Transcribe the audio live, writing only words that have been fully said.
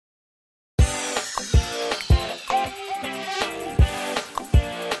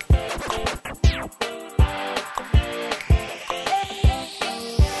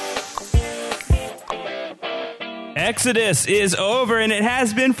Exodus is over, and it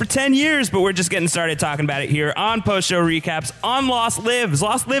has been for 10 years, but we're just getting started talking about it here on post-show recaps on Lost Lives.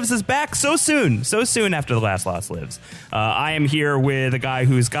 Lost Lives is back so soon after the last Lost Lives. I am here with a guy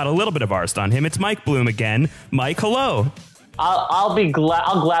who's got a little bit of arst on him. It's Mike Bloom again. Mike, hello. I'll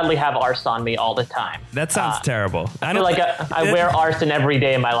gladly have arse on me all the time. That sounds terrible. I feel like I wear arson every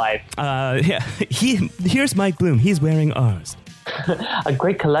day of my life. Here's Mike Bloom. He's wearing arse. A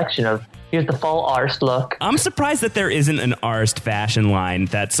great collection of. Here's the fall arse look. I'm surprised that there isn't an arsed fashion line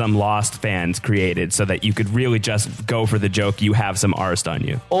that some Lost fans created so that you could really just go for the joke you have some arsed on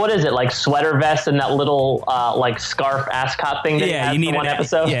you. Well, what is it, like sweater vest and that little like scarf ascot thing that you need one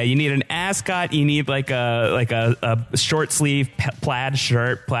episode? Yeah, you need an ascot. You need like a short sleeve plaid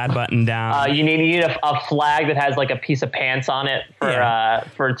shirt, plaid button down. You need a flag that has like a piece of pants on it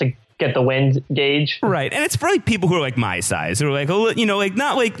for to get the wind gauge. Right. And it's for like people who are like my size, who are like,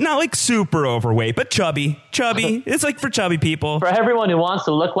 not like super overweight, but chubby. It's like for chubby people. For everyone who wants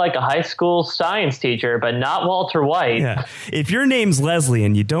to look like a high school science teacher, but not Walter White. Yeah. If your name's Leslie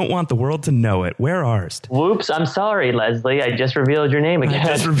and you don't want the world to know it, wear arst. Whoops. I'm sorry, Leslie. I just revealed your name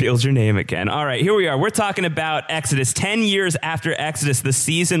again. All right. Here we are. We're talking about Exodus 10 years after Exodus, the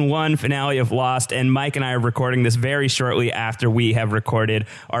season 1 finale of Lost. And Mike and I are recording this very shortly after we have recorded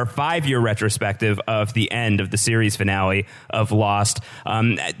our 5-year retrospective of the end of the series finale of Lost.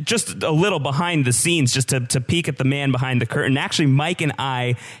 Just a little behind the scenes, just to peek at the man behind the curtain. Actually, Mike and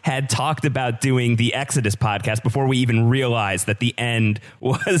I had talked about doing the Exodus podcast before we even realized that the end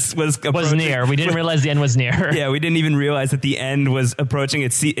was near. We didn't realize the end was near. Yeah, we didn't even realize that the end was approaching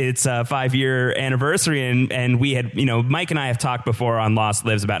its 5-year anniversary. And we had, Mike and I have talked before on Lost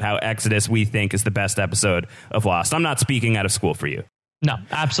Lives about how Exodus we think is the best episode of Lost. I'm not speaking out of school for you. No,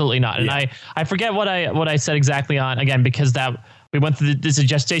 absolutely not. And I forget what I said exactly on, again, because that we went through this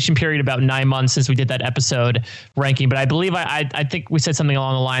gestation period about 9 months since we did that episode ranking. But I believe I think we said something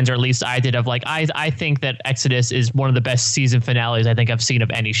along the lines, or at least I did, of like, I think that Exodus is one of the best season finales I think I've seen of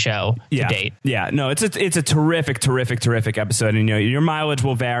any show to date. Yeah, no, it's a terrific episode. And, your mileage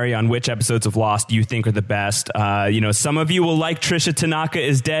will vary on which episodes of Lost you think are the best. Some of you will like Trisha Tanaka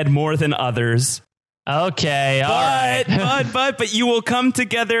is Dead more than others. Okay, all right. But you will come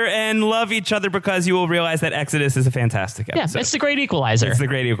together and love each other because you will realize that Exodus is a fantastic episode. Yeah, it's the great equalizer. It's the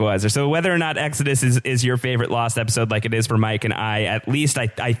great equalizer. So whether or not Exodus is your favorite Lost episode like it is for Mike and I, at least I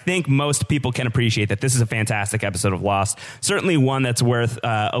think most people can appreciate that this is a fantastic episode of Lost. Certainly one that's worth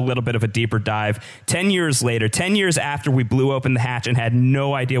a little bit of a deeper dive. 10 years later, 10 years after we blew open the hatch and had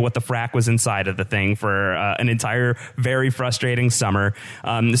no idea what the frack was inside of the thing for an entire very frustrating summer.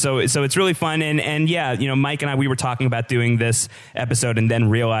 So it's really fun. And yeah, Mike and I, we were talking about doing this episode and then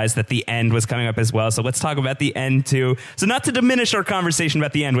realized that the end was coming up as well. So let's talk about the end too. So not to diminish our conversation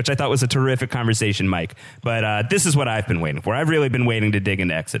about the end, which I thought was a terrific conversation, Mike, but this is what I've been waiting for. I've really been waiting to dig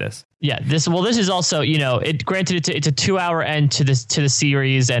into Exodus. Yeah, this is also, granted it's a 2-hour end to the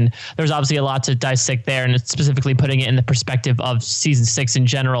series, and there's obviously a lot to dissect there, and it's specifically putting it in the perspective of season 6 in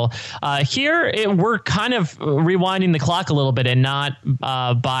general. Here, we're kind of rewinding the clock a little bit, and not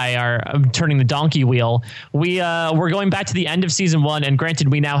by our turning the donkey wheel. We're going back to the end of season 1, and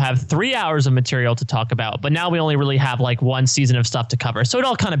granted, we now have 3 hours of material to talk about, but now we only really have like 1 season of stuff to cover, so it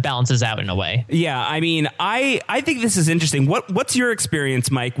all kind of balances out in a way. Yeah, I mean, I think this is interesting. What's your experience,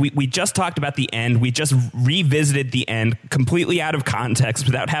 Mike? We just talked about the end. We just revisited the end completely out of context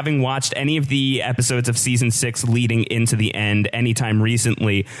without having watched any of the episodes of season 6 leading into the end anytime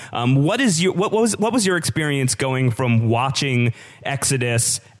recently. What was your experience going from watching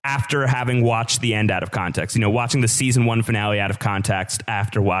Exodus after having watched the end out of context, watching the season 1 finale out of context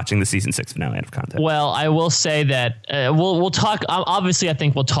after watching the season 6 finale out of context? Well, I will say that we'll talk. Obviously, I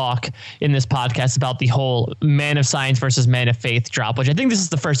think we'll talk in this podcast about the whole man of science versus man of faith drop, which I think this is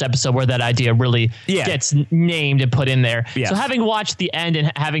the first episode where that idea really gets named and put in there. Yes. So having watched the end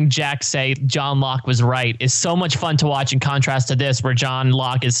and having Jack say John Locke was right is so much fun to watch in contrast to this, where John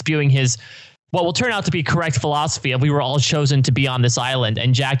Locke is spewing his what will turn out to be correct philosophy of we were all chosen to be on this island,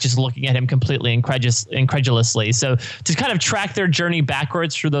 and Jack just looking at him completely incredulously. So to kind of track their journey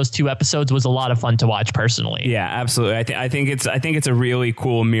backwards through those 2 episodes was a lot of fun to watch personally. Yeah, absolutely. I think it's a really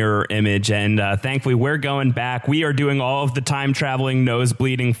cool mirror image, and thankfully we're going back. We are doing all of the time traveling nose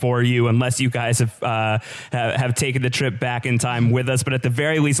bleeding for you, unless you guys have taken the trip back in time with us. But at the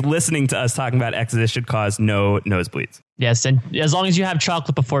very least, listening to us talking about Exodus should cause no nosebleeds. Yes, and as long as you have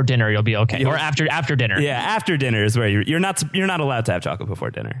chocolate before dinner, you'll be okay. Or after dinner. Yeah, after dinner is where you're not allowed to have chocolate before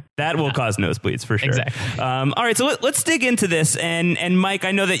dinner. That will cause nosebleeds for sure. Exactly. All right, so let's dig into this. And Mike,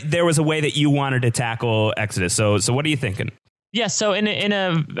 I know that there was a way that you wanted to tackle Exodus. So what are you thinking? Yeah, so in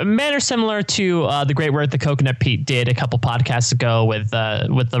a manner similar to the great work that Coconut Pete did a couple podcasts ago with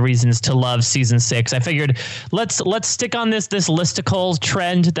the reasons to love season 6, I figured let's stick on this listicle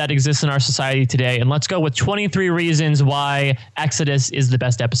trend that exists in our society today, and let's go with 23 reasons why Exodus is the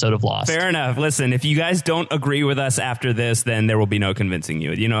best episode of Lost. Fair enough. Listen, if you guys don't agree with us after this, then there will be no convincing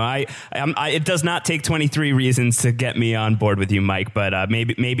you. You know, it does not take 23 reasons to get me on board with you, Mike, but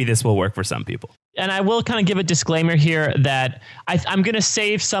maybe this will work for some people. And I will kind of give a disclaimer here that I'm going to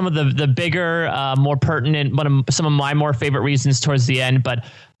save some of the bigger, more pertinent, some of my more favorite reasons towards the end. But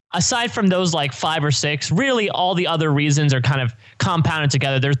aside from those like 5 or 6, really all the other reasons are kind of compounded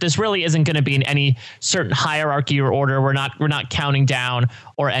together. This really isn't going to be in any certain hierarchy or order. We're not counting down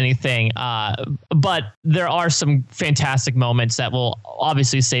or anything. But there are some fantastic moments that we'll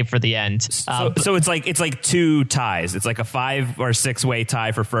obviously save for the end. So it's like 2 ties. It's like a 5 or 6 way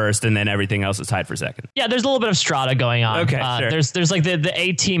tie for first, and then everything else is tied for second. Yeah, there's a little bit of strata going on. Okay, sure. There's like the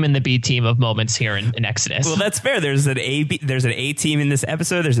A team and the B team of moments here in Exodus. Well, that's fair. There's an A team in this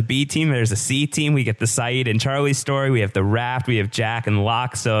episode. There's a B team. There's a C team. We get the Saeed and Charlie story. We have the raft. We have Jack and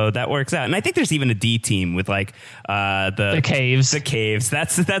Locke. So that works out. And I think there's even a D team with like the caves. The caves.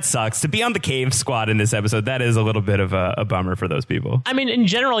 That sucks. To be on the cave squad in this episode, that is a little bit of a bummer for those people. I mean, in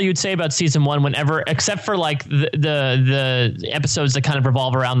general, you'd say about season 1, whenever, except for like the episodes that kind of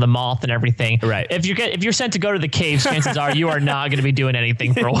revolve around the moth and everything. Right. If you're sent to go to the caves, chances are you are not going to be doing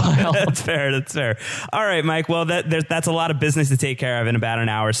anything for a while. That's fair. All right, Mike. Well, that's a lot of business to take care of in about an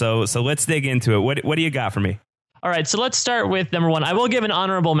hour. So let's dig into it. What do you got for me? All right, so let's start with number 1. I will give an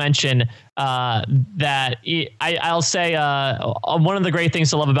honorable mention that I'll say one of the great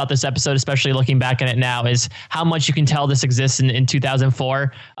things to love about this episode, especially looking back on it now, is how much you can tell this exists in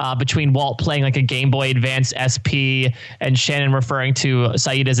 2004 between Walt playing like a Game Boy Advance SP and Shannon referring to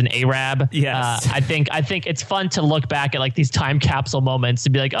Saeed as an Arab. Yes. I think it's fun to look back at like these time capsule moments to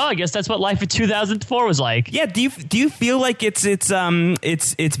be like, oh, I guess that's what life in 2004 was like. Yeah. Do you feel like it's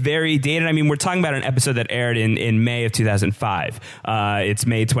very dated? I mean, we're talking about an episode that aired in May of 2005. It's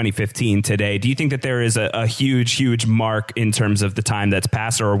May 2015 today. Do you think that there is a huge mark in terms of the time that's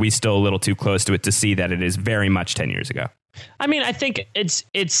passed, or are we still a little too close to it to see that it is very much 10 years ago? I mean, I think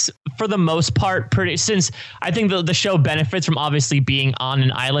it's for the most part pretty, since I think the show benefits from obviously being on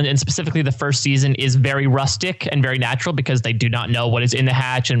an island, and specifically the first season is very rustic and very natural because they do not know what is in the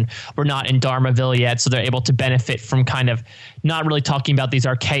hatch and we're not in Dharmaville yet. So they're able to benefit from kind of not really talking about these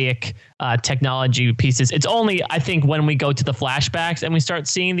archaic technology pieces. It's only, I think, when we go to the flashbacks and we start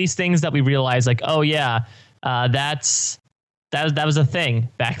seeing these things that we realize like, oh yeah, that was a thing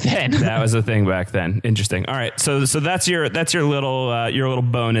back then. That was a thing back then. Interesting. All right. So that's your little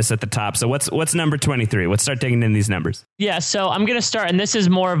bonus at the top. So what's number 23? Let's start digging in these numbers. Yeah. So I'm going to start, and this is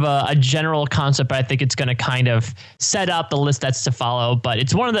more of a general concept, but I think it's going to kind of set up the list that's to follow. But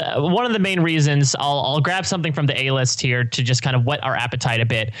it's one of the main reasons. I'll grab something from the A list here to just kind of whet our appetite a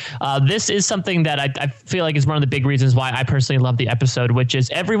bit. This is something that I feel like is one of the big reasons why I personally love the episode, which is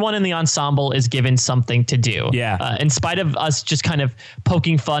everyone in the ensemble is given something to do. Yeah. In spite of us just kind of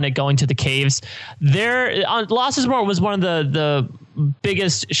poking fun at going to the caves, Lost is More was one of the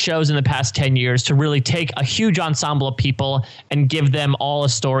biggest shows in the past 10 years to really take a huge ensemble of people and give them all a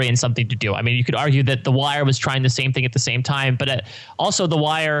story and something to do. I mean, you could argue that The Wire was trying the same thing at the same time, but also The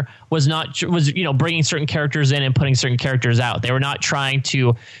Wire was bringing certain characters in and putting certain characters out. They were not trying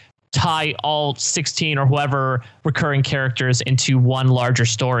to tie all 16 or whoever recurring characters into one larger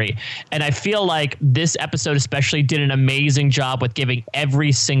story. And I feel like this episode especially did an amazing job with giving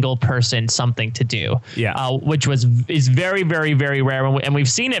every single person something to do. Yeah. Which is very, very, very rare. And we've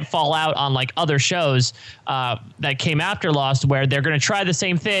seen it fall out on like other shows that came after Lost, where they're going to try the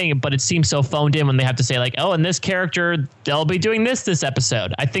same thing, but it seems so phoned in when they have to say like, oh, and this character, they'll be doing this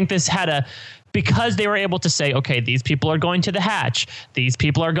episode. I think this had because they were able to say, okay, these people are going to the hatch. These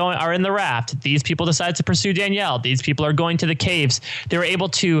people are in the raft. These people decide to pursue Danielle. These people are going to the caves. They were able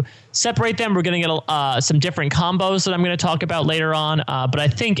to separate them. We're going to get some different combos that I'm going to talk about later on. But I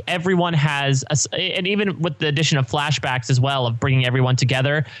think everyone has, and even with the addition of flashbacks as well, of bringing everyone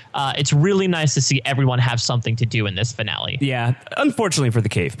together, it's really nice to see everyone have something to do in this finale. Yeah, unfortunately for the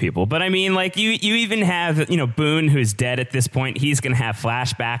cave people. But I mean, like you even have, Boone, who's dead at this point. He's going to have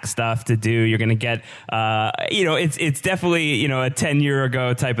flashback stuff to do. You're going to get, it's definitely, a 10-year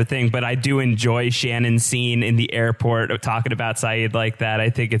ago type of thing. But I do enjoy Shannon's scene in the airport of talking about Saeed like that. I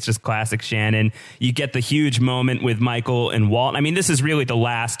think it's just classic Shannon. You get the huge moment with Michael and Walt. I mean, this is really the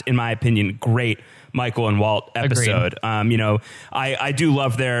last, in my opinion, great Michael and Walt episode. I do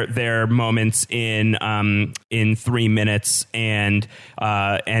love their moments in 3 minutes and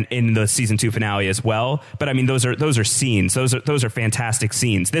in the season 2 finale as well. But I mean, those are scenes. Those are fantastic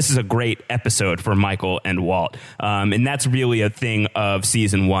scenes. This is a great episode for Michael and Walt, and that's really a thing of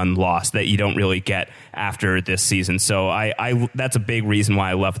season 1 Lost that you don't really get after this season. So I that's a big reason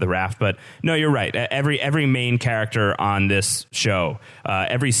why I love The Raft. But no, you're right. Every main character on this show,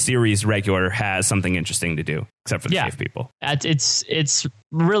 every series regular has something interesting to do, except for the cave people. It's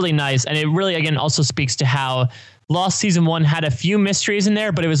really nice, and it really again also speaks to how Lost season 1 had a few mysteries in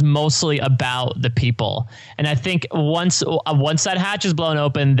there, but it was mostly about the people. And I think once that hatch is blown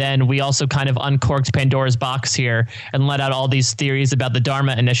open, then we also kind of uncorked Pandora's box here and let out all these theories about the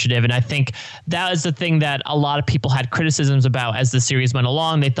Dharma Initiative. And I think that is the thing that a lot of people had criticisms about as the series went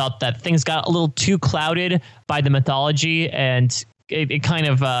along. They thought that things got a little too clouded by the mythology, and it kind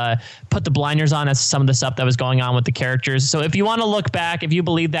of put the blinders on as some of the stuff that was going on with the characters. So if you want to look back, if you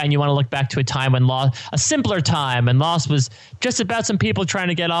believe that and you want to look back to a time when a simpler time, and Lost was just about some people trying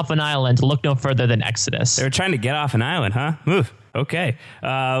to get off an island, look no further than Exodus. They were trying to get off an island, huh? Oof. Okay.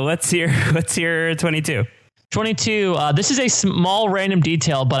 Let's hear 22. 22. This is a small random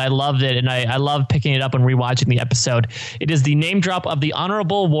detail, but I loved it, and I love picking it up and rewatching the episode. It is the name drop of the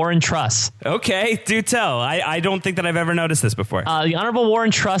Honorable Warren Truss. Okay, do tell. I don't think that I've ever noticed this before. The Honorable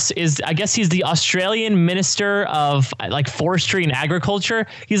Warren Truss is, I guess he's the Australian Minister of like Forestry and Agriculture.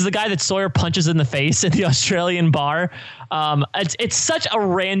 He's the guy that Sawyer punches in the face at the Australian bar. It's such a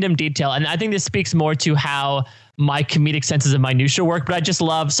random detail, and I think this speaks more to how my comedic senses of minutia work, but I just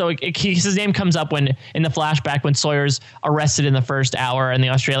love, so his name comes up when in the flashback when Sawyer's arrested in the first hour and the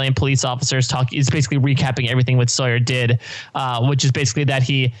Australian police officers talk. He's basically recapping everything what Sawyer did, which is basically that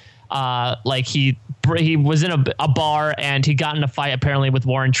he was in a bar and he got in a fight apparently with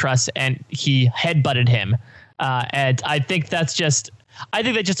Warren Truss and he headbutted him. And I think that's just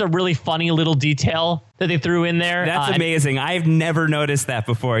a really funny little detail that they threw in there. That's amazing. I've never noticed that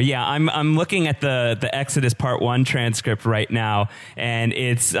before. Yeah, I'm looking at the Exodus Part 1 transcript right now, and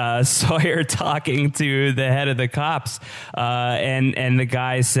it's Sawyer talking to the head of the cops, and the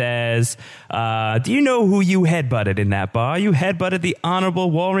guy says, do you know who you headbutted in that bar? You headbutted the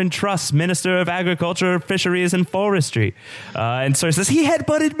Honorable Warren Truss, Minister of Agriculture, Fisheries, and Forestry. And Sawyer says, he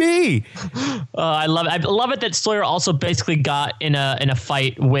headbutted me. I love it. I love it that Sawyer also basically got in a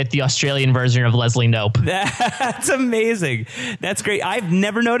fight with the Australian version of Leslie Knope. That's amazing. That's great. I've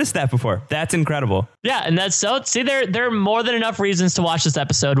never noticed that before. That's incredible. Yeah, and that's so. See, there are more than enough reasons to watch this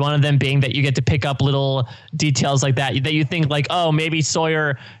episode. One of them being that you get to pick up little details like that you think like, oh, maybe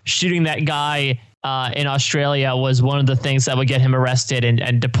Sawyer shooting that guy in Australia was one of the things that would get him arrested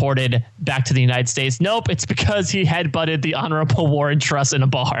and deported back to the United States. Nope, it's because he headbutted the Honorable Warren Truss in a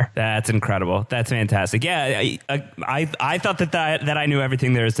bar. That's incredible. That's fantastic. Yeah, I thought that I knew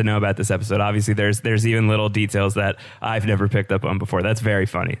everything there is to know about this episode. Obviously, there's even little details that I've never picked up on before. That's very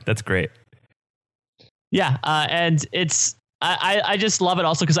funny. That's great. Yeah, and it's. I just love it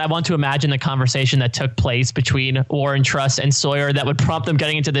also because I want to imagine the conversation that took place between Warren Truss and Sawyer that would prompt them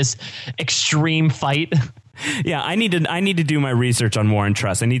getting into this extreme fight. Yeah, I need to do my research on Warren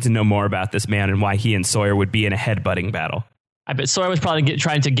Truss. I need to know more about this man and why he and Sawyer would be in a headbutting battle. I bet Sawyer was probably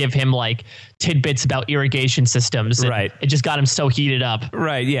trying to give him like tidbits about irrigation systems. Right. It just got him so heated up.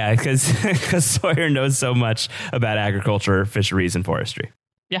 Right. Yeah, because Sawyer knows so much about agriculture, fisheries, and forestry.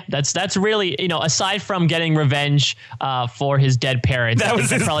 Yeah, that's really, aside from getting revenge for his dead parents, that was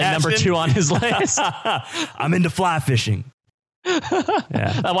probably passion. number 2 on his list. I'm into fly fishing.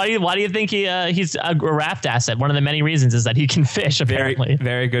 Yeah. Why do you think he's a raft asset? One of the many reasons is that he can fish, apparently. Very,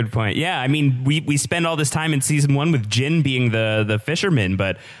 very good point. Yeah, I mean, we spend all this time in season 1 with Jin being the fisherman,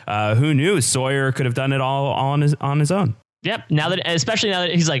 but who knew Sawyer could have done it all on his own. Yep. Especially now that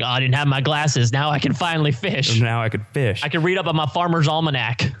he's like, oh, I didn't have my glasses. Now I can finally fish. Now I could fish. I can read up on my farmer's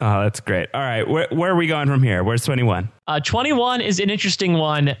almanac. Oh, that's great. All right. Where are we going from here? Where's 21? 21 is an interesting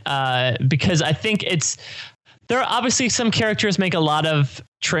one because I think there are obviously some characters make a lot of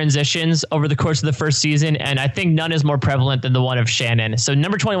transitions over the course of the first season, and I think none is more prevalent than the one of Shannon. So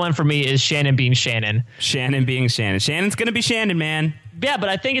number 21 for me is Shannon being Shannon. Shannon being Shannon. Shannon's going to be Shannon, man. Yeah, but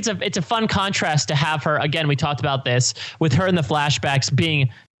I think it's a fun contrast to have her, again, we talked about this, with her in the flashbacks being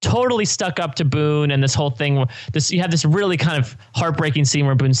totally stuck up to Boone and this whole thing. You have this really kind of heartbreaking scene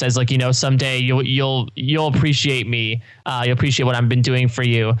where Boone says, like, someday you'll appreciate me. You'll appreciate what I've been doing for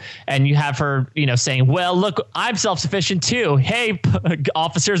you. And you have her, saying, well, look, I'm self-sufficient too. Hey,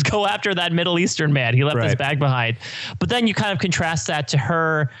 officers, go after that Middle Eastern man. He left his bag behind. But then you kind of contrast that to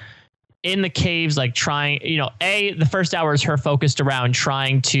her in the caves, like trying, the first hour is her focused around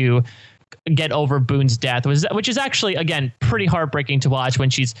trying to get over Boone's death, which is actually, again, pretty heartbreaking to watch when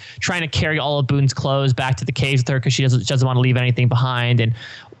she's trying to carry all of Boone's clothes back to the caves with her because she doesn't want to leave anything behind. And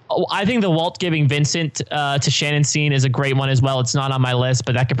I think the Walt giving Vincent to Shannon scene is a great one as well. It's not on my list,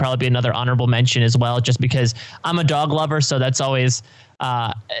 but that could probably be another honorable mention as well, just because I'm a dog lover. So that's always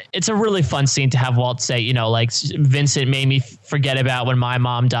it's a really fun scene to have Walt say, you know, like, Vincent made me forget about when my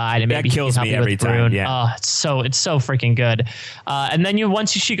mom died, and maybe that kills me every time. Yeah. Oh, it's so freaking good. And then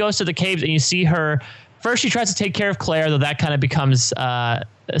once she goes to the caves and you see her. First, she tries to take care of Claire, though that kind of becomes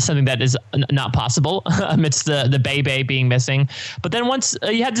something that is not possible amidst the Bebe being missing. But then once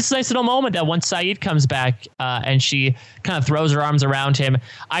you had this nice little moment that once Sayid comes back and she kind of throws her arms around him.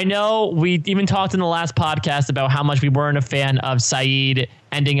 I know we even talked in the last podcast about how much we weren't a fan of Sayid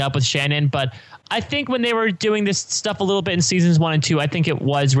ending up with Shannon, but I think when they were doing this stuff a little bit in seasons 1 and 2, I think it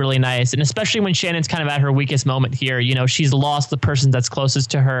was really nice. And especially when Shannon's kind of at her weakest moment here, you know, she's lost the person that's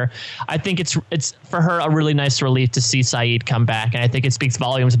closest to her. I think it's for her a really nice relief to see Sayid come back. And I think it speaks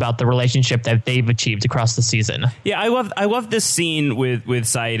volumes about the relationship that they've achieved across the season. Yeah, I love this scene with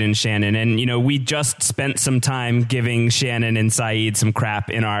Sayid and Shannon. And, you know, we just spent some time giving Shannon and Sayid some crap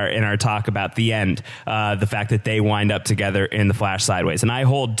in our talk about the end, the fact that they wind up together in the Flash Sideways. And I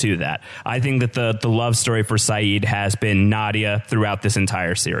hold to that. I think that the love story for Sayid has been Nadia throughout this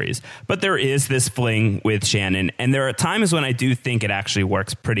entire series. But there is this fling with Shannon, and there are times when I do think it actually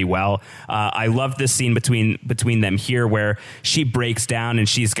works pretty well. I love this scene between them here where she breaks down and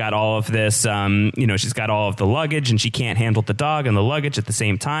she's got all of this, she's got all of the luggage and she can't handle the dog and the luggage at the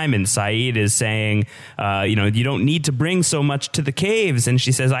same time. And Sayid is saying, you don't need to bring so much to the caves. And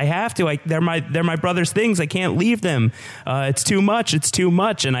she says, I have to. They're my brother's things. I can't leave them. It's too much. It's too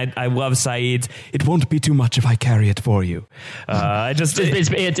much. And I love Sayid's, it won't be too much if I carry it for you.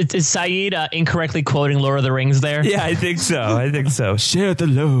 Is Sayid incorrectly quoting Lord of the Rings there? Yeah, I think so. Share the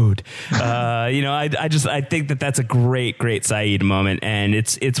load. I think that's a great Sayid moment, and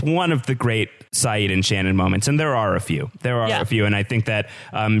it's one of the great Sayid and Shannon moments, and there are a few. A few, and I think that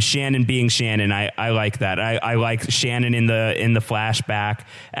Shannon being Shannon, I like that. I like Shannon in the flashback,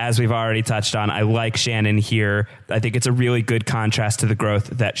 as we've already touched on. I like Shannon here. I think it's a really good contrast to the growth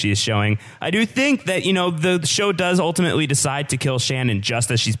that she is showing. I do think that, the show does ultimately decide to kill Shannon just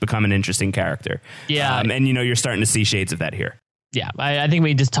as she's become an interesting character. Yeah. And you're starting to see shades of that here. Yeah, I think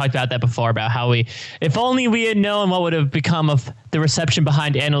we just talked about that before, about how if only we had known what would have become of the reception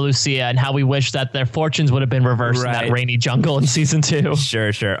behind Ana Lucia, and how we wish that their fortunes would have been reversed in that rainy jungle in season 2.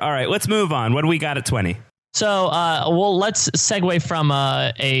 Sure. All right, let's move on. What do we got at 20? So, let's segue from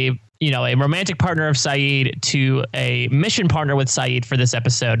a romantic partner of Sayid to a mission partner with Sayid for this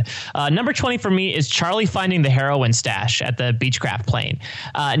episode. Number 20 for me is Charlie finding the heroin stash at the Beechcraft plane.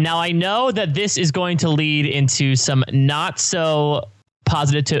 Now, I know that this is going to lead into some not so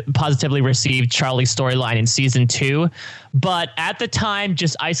positively received Charlie storyline in season 2. But at the time,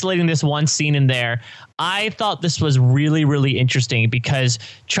 just isolating this one scene in there, I thought this was really, really interesting, because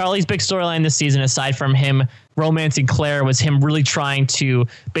Charlie's big storyline this season, aside from him romancing Claire, was him really trying to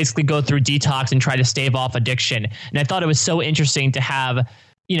basically go through detox and try to stave off addiction. And I thought it was so interesting to have,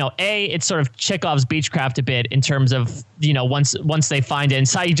 it's sort of Chekhov's Beechcraft a bit in terms of, once they find it, and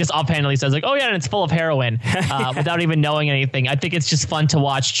Sayid just offhandedly says like, oh yeah, and it's full of heroin, without even knowing anything. I think it's just fun to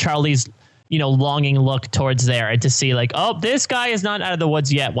watch Charlie's longing look towards there, and to see like, oh, this guy is not out of the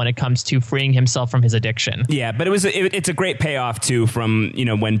woods yet when it comes to freeing himself from his addiction. Yeah, but it's a great payoff too, from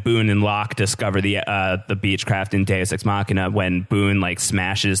when Boone and Locke discover the Beechcraft in Deus Ex Machina, when Boone like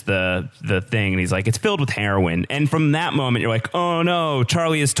smashes the thing and he's like, it's filled with heroin, and from that moment you're like, oh no,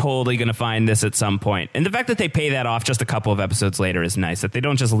 Charlie is totally going to find this at some point. And the fact that they pay that off just a couple of episodes later is nice, that they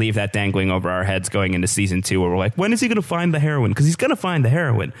don't just leave that dangling over our heads going into season 2, where we're like, when is he going to find the heroin? Because he's going to find the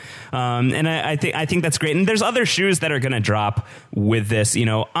heroin. And I think that's great. And there's other shoes that are going to drop with this.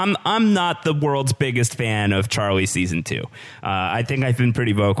 I'm not the world's biggest fan of Charlie season 2. I think I've been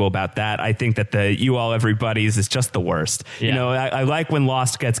pretty vocal about that. I think that the You All Everybody's is just the worst. Yeah. I like when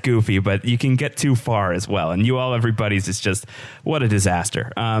Lost gets goofy, but you can get too far as well. And You All Everybody's is just, what a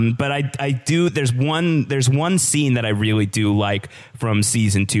disaster. But I do. There's one scene that I really do like from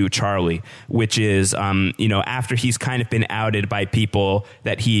season 2 Charlie, which is after he's kind of been outed by people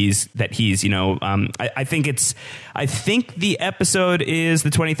that he's I think the episode is the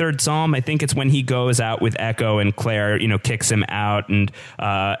 23rd Psalm. I think it's when he goes out with Echo and Claire, kicks him out, and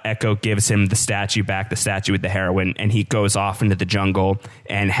Echo gives him the statue back, the statue with the heroin, and he goes off into the jungle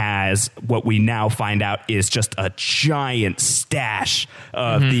and has what we now find out is just a giant stash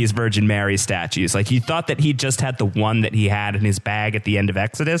of these Virgin Mary statues. Like, you thought that he just had the one that he had in his bag at the end of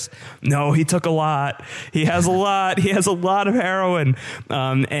Exodus. No, he took a lot. He has a lot. He has a lot of heroin.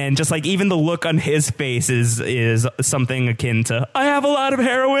 And just like, even even the look on his face is something akin to, I have a lot of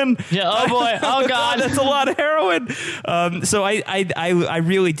heroin. Yeah. Oh boy. Oh God. That's a lot of heroin. So I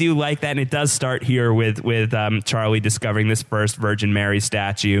really do like that. And it does start here with Charlie discovering this first Virgin Mary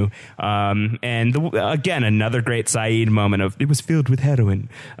statue. And again, another great Sayid moment of, it was filled with heroin.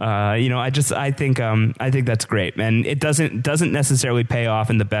 I think that's great. And it doesn't necessarily pay off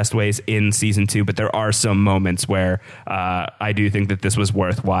in the best ways in season 2, but there are some moments where I do think that this was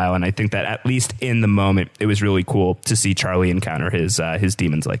worthwhile. And I think that at least in the moment, it was really cool to see Charlie encounter his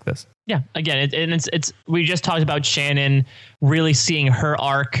demons like this. Yeah, again, it's we just talked about Shannon really seeing her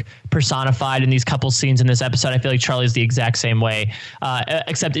arc personified in these couple scenes in this episode. I feel like Charlie's the exact same way,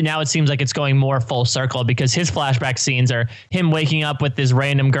 except now it seems like it's going more full circle because his flashback scenes are him waking up with this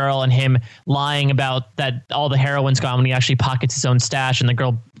random girl and him lying about that all the heroin's gone when he actually pockets his own stash, and the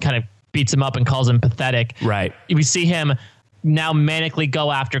girl kind of beats him up and calls him pathetic. Right. We see him now manically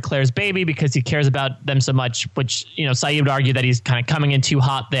go after Claire's baby because he cares about them so much, which, Sayid would argue that he's kind of coming in too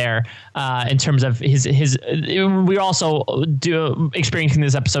hot there in terms of his we're also experiencing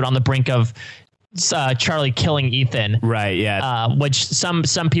this episode on the brink of Charlie killing Ethan. Right. Yeah. Which some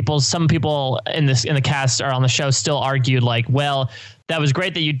people in the cast or on the show still argued like, well, that was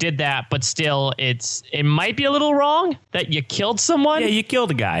great that you did that, but still it might be a little wrong that you killed someone. Yeah. You killed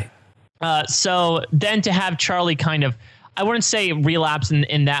a guy. So then to have Charlie kind of, I wouldn't say relapse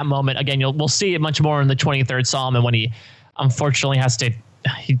in that moment. Again, we'll see it much more in the 23rd Psalm, and when he unfortunately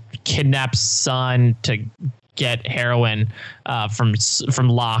he kidnaps son to get heroin from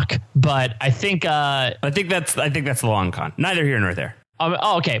Locke. But I think that's the long con. Neither here nor there.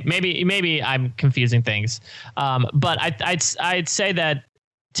 Okay. Maybe I'm confusing things. But I'd say that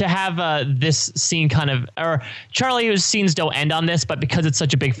to have this scene or Charlie's scenes don't end on this, but because it's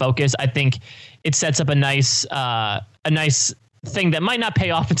such a big focus, I think it sets up a nice thing that might not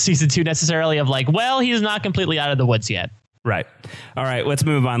pay off in season 2 necessarily of like, well, he's not completely out of the woods yet. Right. All right, let's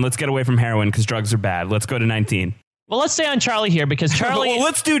move on. Let's get away from heroin because drugs are bad. Let's go to 19. Well, let's stay on Charlie here because Charlie. Well,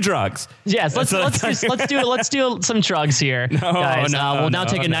 let's do drugs. Yes, let's do some drugs here, guys. We'll now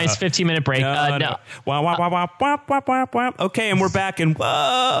take a nice 15-minute break. No. Okay, and we're back. And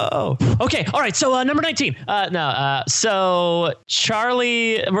whoa. Okay, all right. So number 19. So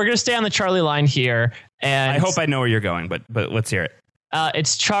Charlie, we're gonna stay on the Charlie line here. And I hope I know where you're going, but let's hear it.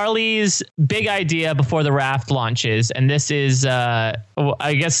 It's Charlie's big idea before the raft launches, and this is, I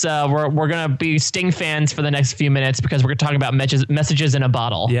guess, we're gonna be Sting fans for the next few minutes because we're gonna talk about messages in a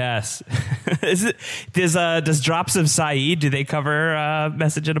bottle. Yes. Does Drops of Sayid, do they cover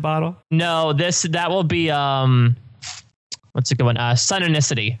message in a bottle? No, that will be what's a good one?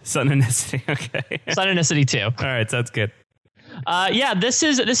 Sononicity. Sononicity. Okay. Sononicity 2. All right, sounds good. This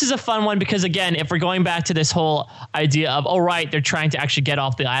is a fun one because, again, if we're going back to this whole idea of, they're trying to actually get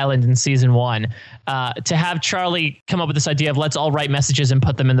off the island in season 1, to have Charlie come up with this idea of let's all write messages and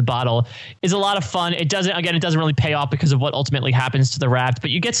put them in the bottle is a lot of fun. It doesn't really pay off because of what ultimately happens to the raft, but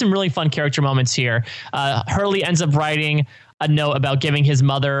you get some really fun character moments here. Hurley ends up writing a note about giving his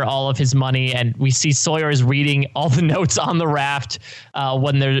mother all of his money, and we see Sawyer's reading all the notes on the raft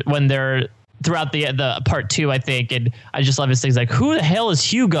when they're throughout the part 2, I think. And I just love his things like, who the hell is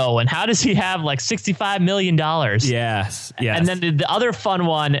Hugo? And how does he have like $65 million? Yes. And then the other fun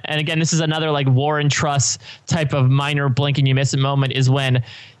one, and again, this is another like Warren Truss type of minor blink and you miss it moment, is when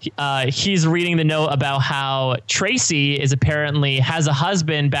he's reading the note about how Tracy apparently has a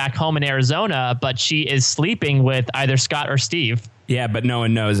husband back home in Arizona, but she is sleeping with either Scott or Steve. Yeah, but no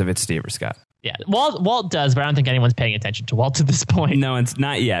one knows if it's Steve or Scott. Yeah, Walt does, but I don't think anyone's paying attention to Walt at this point. No, it's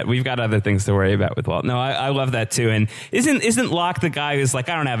not yet. We've got other things to worry about with Walt. No, I love that too. And isn't Locke the guy who's like,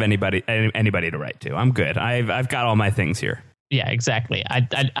 I don't have anybody to write to. I'm good. I've got all my things here. Yeah, exactly.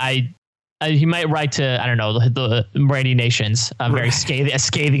 He might write to, I don't know, the Randy Nations, a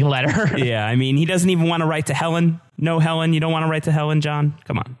scathing letter. Yeah, I mean, he doesn't even want to write to Helen. No, Helen, you don't want to write to Helen, John?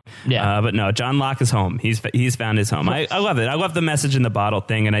 Come on. Yeah. But no, John Locke is home. He's found his home. I love it. I love the message in the bottle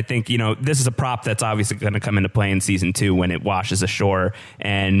thing. And I think, this is a prop that's obviously going to come into play in season 2 when it washes ashore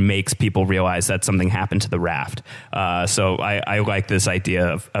and makes people realize that something happened to the raft. So I like this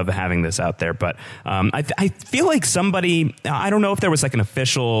idea of having this out there. But I feel like somebody, I don't know if there was like an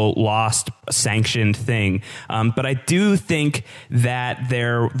official Lost sanctioned thing, but I do think that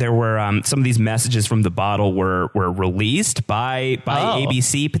there were some of these messages from the bottle were released by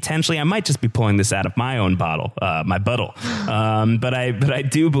ABC potentially. I might just be pulling this out of my own bottle, my bottle. But I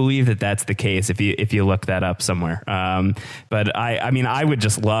do believe that that's the case if you look that up somewhere. But I mean, I would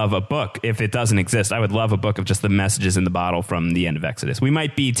just love a book if it doesn't exist. I would love a book of just the messages in the bottle from the end of Exodus. We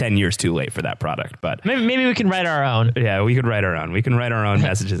might be 10 years too late for that product, but maybe we can write our own. Yeah, we could write our own. We can write our own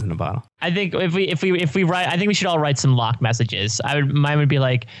messages in a bottle. I think if we write, I think we should all write some Locke messages. Mine would be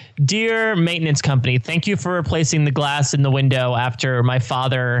like, "Dear maintenance company, thank you for replacing the glass in the window after my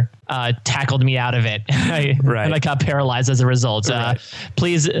father tackled me out of it, and I got paralyzed as a result.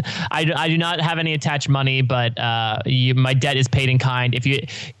 Please, I do not have any attached money, but my debt is paid in kind. If you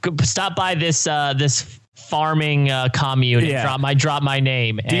stop by this farming commune, and drop my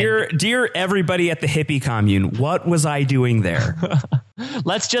name. Dear everybody at the hippie commune, what was I doing there?"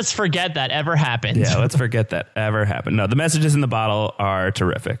 Let's just forget that ever happened. Yeah, let's forget that ever happened. No, the messages in the bottle are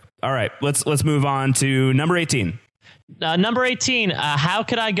terrific. All right, let's move on to number 18. Number 18. How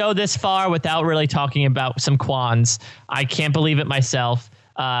could I go this far without really talking about some Kwans? I can't believe it myself.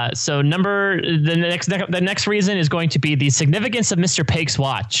 So the next reason is going to be the significance of Mr. Pake's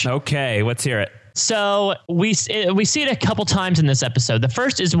watch. Okay, let's hear it. So we see it a couple times in this episode. The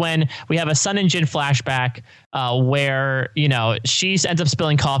first is when we have a Sun and Jin flashback where, she ends up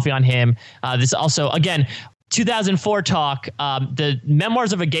spilling coffee on him. This also, again, 2004 talk, the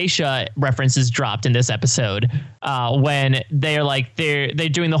Memoirs of a Geisha references dropped in this episode when they're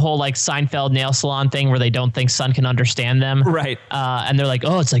doing the whole like Seinfeld nail salon thing where they don't think Sun can understand them. Right. And they're like,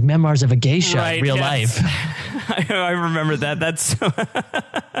 oh, it's like Memoirs of a Geisha in real life. I remember that. That's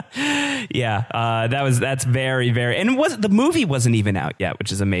that's very, very, and the movie wasn't even out yet,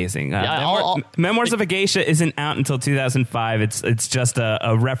 which is amazing. Memoirs of a Geisha isn't out until 2005. It's just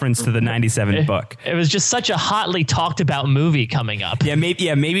a reference to the 97 book. It was just such a hotly talked about movie coming up.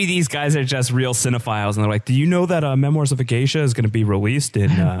 Maybe these guys are just real cinephiles, and they're like, do you know that Memoirs of a Geisha is going to be released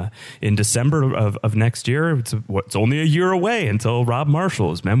in December of next year? It's only a year away until Rob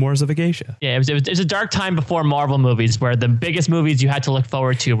Marshall's Memoirs of a Geisha. Yeah, it was a dark time before Marvel movies, where the biggest movies you had to look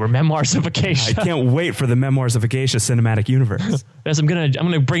forward to were Memoirs of a Geisha. I can't wait for the Memoirs of a Geisha cinematic universe. Yes, I'm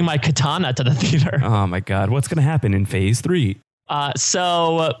gonna bring my katana to the theater. Oh my God, what's gonna happen in Phase 3?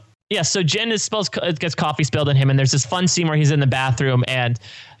 So Jin gets coffee spilled on him, and there's this fun scene where he's in the bathroom, and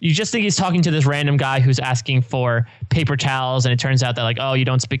you just think he's talking to this random guy who's asking for paper towels, and it turns out that like, oh, you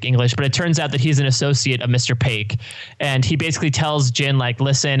don't speak English, but it turns out that he's an associate of Mr. Pake, and he basically tells Jin like,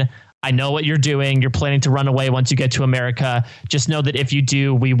 listen, I know what you're doing. You're planning to run away once you get to America. Just know that if you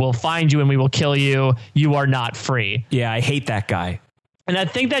do, we will find you and we will kill you. You are not free. Yeah, I hate that guy. And I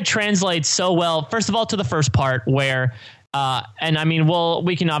think that translates so well, first of all, to the first part where, and I mean, we'll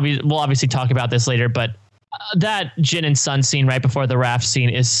obviously talk about this later, but that Jin and Sun scene right before the raft scene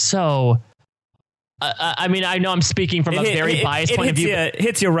is so. I mean, I know I'm speaking from a very biased point of view. It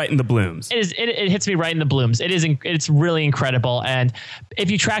hits you right in the blooms. It hits me right in the blooms. It's really incredible. And if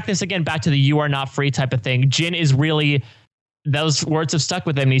you track this again back to the "you are not free" type of thing, Jin is really, those words have stuck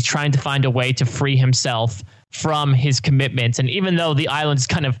with him. He's trying to find a way to free himself from his commitments. And even though the island's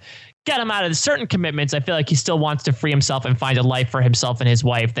kind of get him out of certain commitments, I feel like he still wants to free himself and find a life for himself and his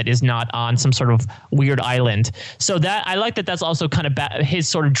wife that is not on some sort of weird island. So that I like that that's also kind of his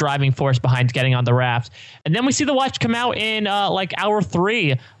sort of driving force behind getting on the raft. And then we see the watch come out in like hour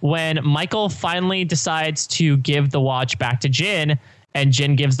 3 when Michael finally decides to give the watch back to Jin, and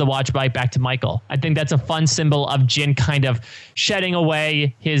Jin gives the watch back to Michael. I think that's a fun symbol of Jin kind of shedding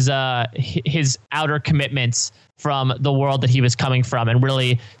away his outer commitments from the world that he was coming from, and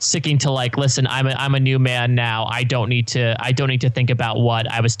really sticking to like, listen, I'm a new man now. I don't need to think about what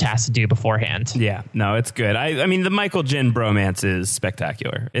I was tasked to do beforehand. Yeah, no, it's good. I mean, the Michael Jin bromance is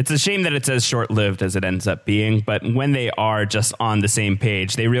spectacular. It's a shame that it's as short-lived as it ends up being, but when they are just on the same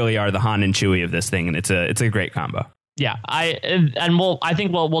page, they really are the Han and Chewie of this thing, and it's a great combo. Yeah, I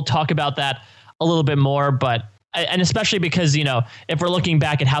think we'll talk about that a little bit more, but. And especially because, if we're looking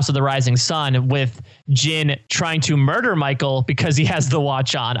back at House of the Rising Sun with Jin trying to murder Michael because he has the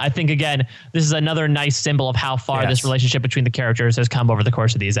watch on, I think, again, this is another nice symbol of how far this relationship between the characters has come over the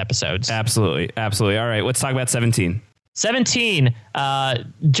course of these episodes. Absolutely. Absolutely. All right, let's talk about 17. 17,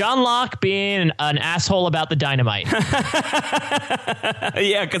 John Locke being an asshole about the dynamite.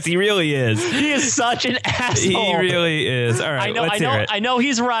 Yeah, because he really is. He is such an asshole. He really is. All right, let's hear it. I know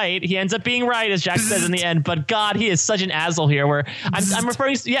he's right. He ends up being right, as Jack says in the end. But God, he is such an asshole here. Where I'm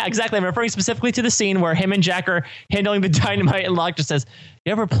referring, yeah, exactly. I'm referring specifically to the scene where him and Jack are handling the dynamite, and Locke just says,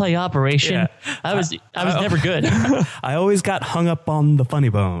 "You ever play Operation? Yeah. I was never good. I always got hung up on the funny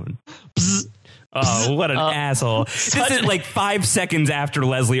bone." Oh, what an asshole. This is like 5 seconds after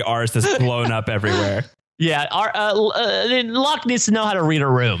Leslie Arst has blown up everywhere. Yeah, Locke needs to know how to read a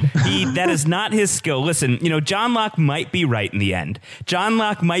room. That is not his skill. Listen, John Locke might be right in the end. John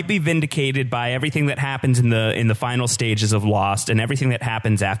Locke might be vindicated by everything that happens in the final stages of Lost and everything that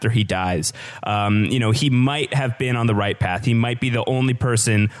happens after he dies. He might have been on the right path. He might be the only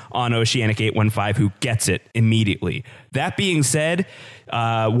person on Oceanic 815 who gets it immediately. That being said,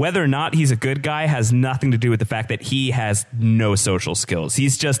 whether or not he's a good guy has nothing to do with the fact that he has no social skills.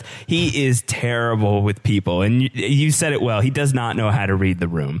 He is terrible with people. And you said it well. He does not know how to read the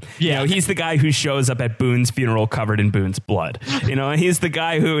room. Yeah. He's the guy who shows up at Boone's funeral covered in Boone's blood. And he's the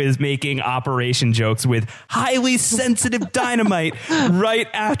guy who is making operation jokes with highly sensitive dynamite right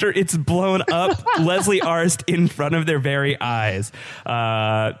after it's blown up Leslie Arst in front of their very eyes.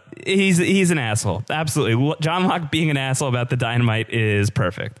 He's an asshole. Absolutely. John Locke being an asshole about the dynamite is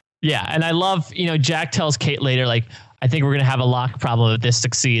perfect. Yeah. And I love, Jack tells Kate later, like, I think we're going to have a Locke problem if this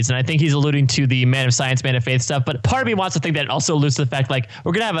succeeds. And I think he's alluding to the man of science, man of faith stuff. But part of me wants to think that it also alludes to the fact, like,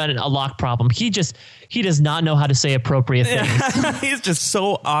 we're going to have a Locke problem. He does not know how to say appropriate things. He's just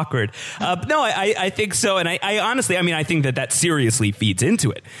so awkward. No, I think so. And I honestly, I think that seriously feeds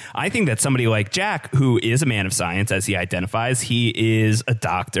into it. I think that somebody like Jack, who is a man of science, as he identifies, he is a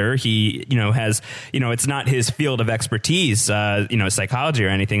doctor. He, has, it's not his field of expertise, psychology or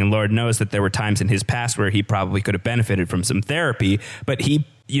anything. And Lord knows that there were times in his past where he probably could have benefited from some therapy, but he,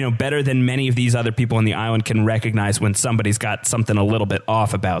 better than many of these other people on the island can recognize when somebody's got something a little bit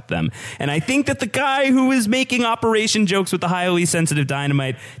off about them. And I think that the guy who is making operation jokes with the highly sensitive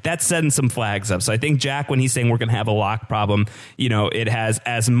dynamite, that's setting some flags up. So I think Jack, when he's saying we're going to have a Locke problem, it has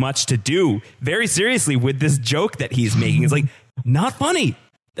as much to do very seriously with this joke that he's making. It's like, not funny.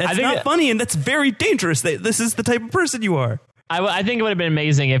 That's not funny. And that's very dangerous. This is the type of person you are. I think it would have been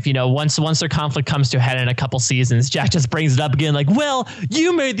amazing if, once their conflict comes to a head in a couple seasons, Jack just brings it up again like, well,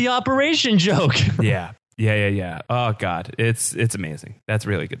 you made the operation joke. Yeah. Oh, God. It's amazing. That's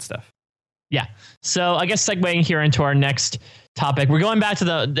really good stuff. Yeah. So I guess segueing here into our next topic, we're going back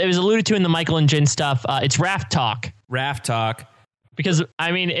to it was alluded to in the Michael and Jin stuff. It's raft talk. Raft talk. Because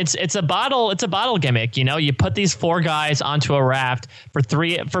it's a bottle gimmick. You put these four guys onto a raft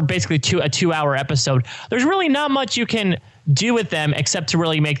for basically a 2-hour episode. There's really not much you can do with them except to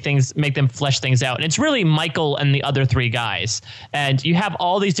really make them flesh things out. And it's really Michael and the other three guys. And you have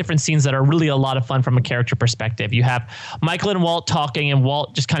all these different scenes that are really a lot of fun from a character perspective. You have Michael and Walt talking, and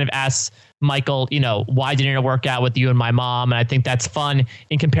Walt just kind of asks Michael, why didn't it work out with you and my mom? And I think that's fun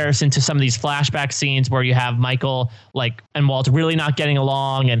in comparison to some of these flashback scenes where you have Michael and Walt really not getting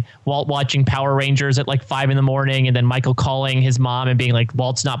along, and Walt watching Power Rangers at 5 a.m, and then Michael calling his mom and being like,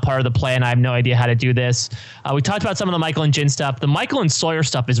 Walt's not part of the plan. I have no idea how to do this. We talked about some of the Michael and Jin stuff. The Michael and Sawyer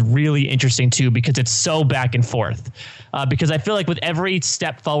stuff is really interesting too, because it's so back and forth. Because I feel like with every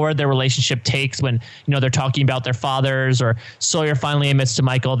step forward their relationship takes, when they're talking about their fathers, or Sawyer finally admits to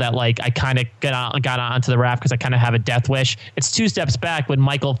Michael that I kind of got onto the raft because I kind of have a death wish. It's 2 steps back when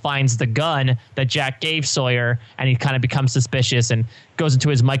Michael finds the gun that Jack gave Sawyer, and he kind of becomes suspicious and goes into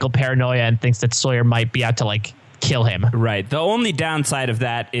his Michael paranoia and thinks that Sawyer might be out to kill him. Right. The only downside of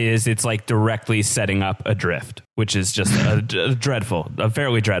that is it's directly setting up Adrift, which is just a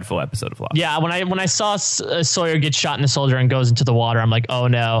fairly dreadful episode of Lost. Yeah, when I saw Sawyer get shot in the shoulder and goes into the water, I'm like, oh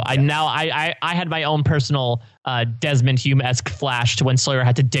no. I had my own personal Desmond Hume-esque flash to when Sawyer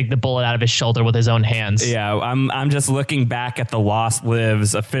had to dig the bullet out of his shoulder with his own hands. Yeah, I'm just looking back at the Lost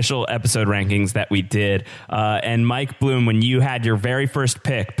Lives official episode rankings that we did, and Mike Bloom, when you had your very first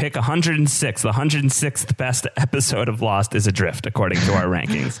pick 106, the 106th best episode of Lost is Adrift according to our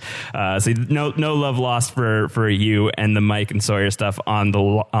rankings. So no love lost for you and the Mike and Sawyer stuff on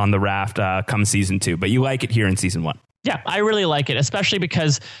the raft come season 2, but you like it here in season 1. Yeah, I really like it, especially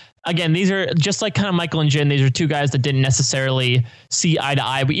because, again, these are just like kind of Michael and Jin. These are two guys that didn't necessarily see eye to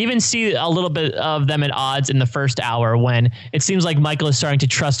eye. We even see a little bit of them at odds in the first hour, when it seems like Michael is starting to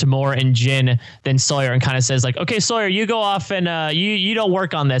trust more in Jin than Sawyer, and kind of says okay, Sawyer, you go off and you don't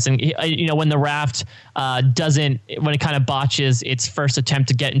work on this. And when the raft when it kind of botches its first attempt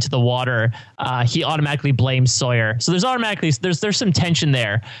to get into the water, he automatically blames Sawyer. So there's some tension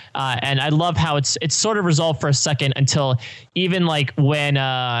there, and I love how it's sort of resolved for a second, until even when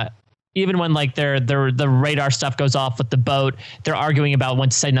the radar stuff goes off with the boat, they're arguing about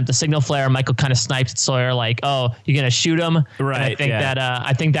when setting up the signal flare. Michael kind of snipes at Sawyer oh, you're gonna shoot him. Right. And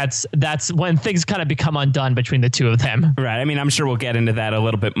I think that's when things kind of become undone between the two of them. Right. I'm sure we'll get into that a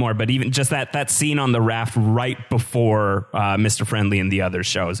little bit more, but even just that scene on the raft right before Mr. Friendly and the others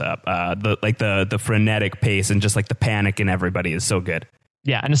shows up, the frenetic pace and just the panic in everybody is so good.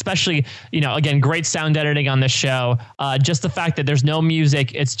 Yeah, and especially, again, great sound editing on this show. Just the fact that there's no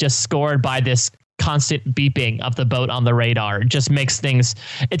music, it's just scored by this constant beeping of the boat on the radar. It just makes things,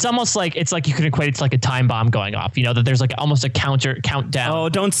 it's almost like you could equate it to a time bomb going off, that there's almost a countdown. Oh,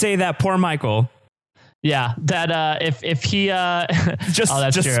 don't say that, poor Michael. Yeah, that if he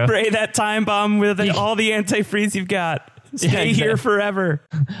just true. Spray that time bomb with all the antifreeze you've got. Stay here forever.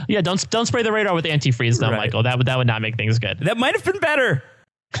 Yeah, don't spray the radar with antifreeze though, right. Michael. That would not make things good. That might have been better.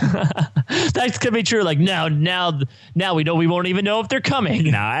 That could be true. Like now we won't even know if they're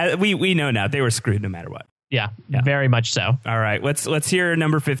coming. No, we know now. They were screwed no matter what. Yeah, very much so. All right, let's hear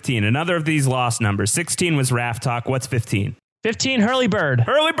number 15. Another of these lost numbers. 16 was Raft Talk. What's 15? 15, Hurley Bird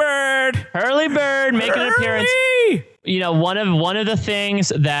making an appearance. You know, one of the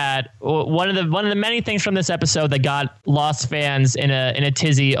many things from this episode that got Lost fans in a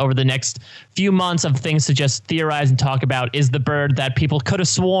tizzy over the next few months of things to just theorize and talk about is the bird that people could have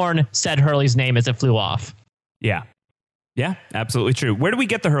sworn said Hurley's name as it flew off. Yeah, absolutely true. Where do we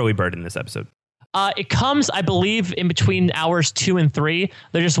get the Hurley Bird in this episode? It comes, I believe, in between hours 2 and 3.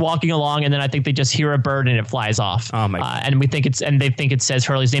 They're just walking along, and then I think they just hear a bird and it flies off. Oh my God. And they think it says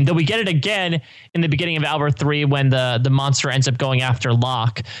Hurley's name. Then we get it again in the beginning of hour 3 when the monster ends up going after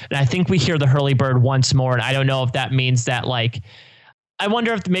Locke. And I think we hear the Hurley Bird once more. And I don't know if that means that, like, I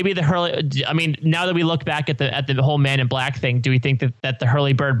wonder if maybe the Hurley. I mean, now that we look back at the whole Man in Black thing, do we think that the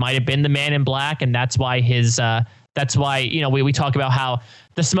Hurley Bird might have been the Man in Black, and that's why we talk about how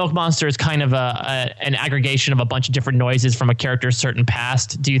the smoke monster is kind of an aggregation of a bunch of different noises from a character's certain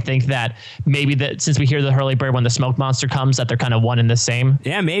past. Do you think that maybe that since we hear the Hurley Bird when the smoke monster comes, that they're kind of one and the same?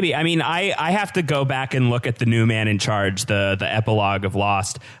 Yeah, maybe. I mean, I have to go back and look at the new Man in Charge, the epilogue of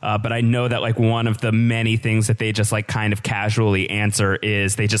Lost. But I know that like one of the many things that they just like kind of casually answer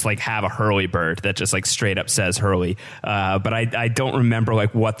is they just like have a Hurley Bird that just like straight up says Hurley. But I don't remember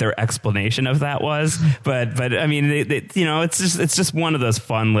like what their explanation of that was. But I mean, it's just one of those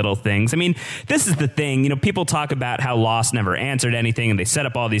fun little things. I mean, this is the thing, people talk about how Lost never answered anything and they set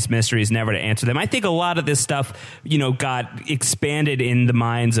up all these mysteries never to answer them. I think a lot of this stuff, got expanded in the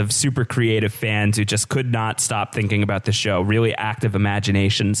minds of super creative fans who just could not stop thinking about the show, really active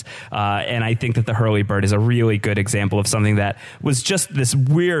imaginations. And I think that the Hurley Bird is a really good example of something that was just this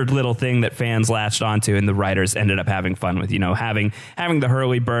weird little thing that fans latched onto and the writers ended up having fun with, having the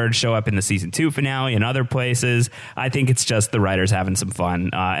Hurley Bird show up in the season 2 finale and other places. I think it's just the writers having some fun.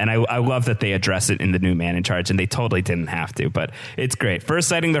 And I love that they address it in the new Man in Charge, and they totally didn't have to, but it's great. First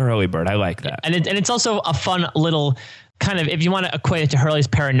sighting the Hurley Bird. I like that. And it's also a fun little kind of, if you want to equate it to Hurley's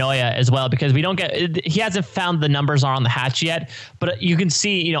paranoia as well, because he hasn't found the numbers are on the hatch yet, but you can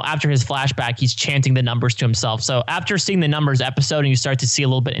see, after his flashback, he's chanting the numbers to himself. So after seeing the numbers episode and you start to see a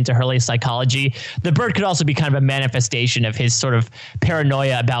little bit into Hurley's psychology, the bird could also be kind of a manifestation of his sort of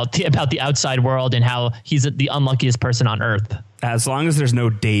paranoia about the outside world and how he's the unluckiest person on Earth. As long as there's no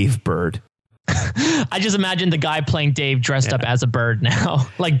Dave Bird. I just imagine the guy playing Dave dressed up as a bird now,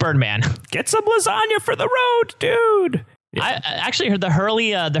 like Birdman. Get some lasagna for the road, dude. Yeah. I actually heard the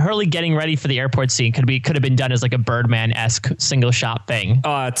Hurley getting ready for the airport scene could have been done as like a Birdman-esque single shot thing.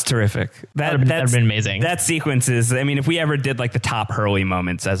 Oh, it's terrific. That would have been amazing. That sequence is, I mean, if we ever did like the top Hurley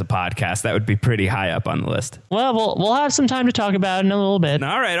moments as a podcast, that would be pretty high up on the list. Well, we'll have some time to talk about it in a little bit.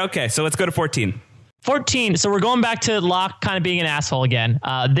 All right. Okay. So let's go to 14. 14. So we're going back to Locke kind of being an asshole again.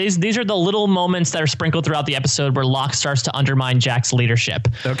 These are the little moments that are sprinkled throughout the episode where Locke starts to undermine Jack's leadership.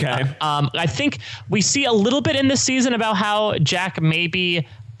 Okay. I think we see a little bit in this season about how Jack may be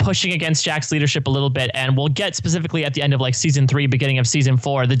pushing against Jack's leadership a little bit, and we'll get specifically at the end of like season 3, beginning of season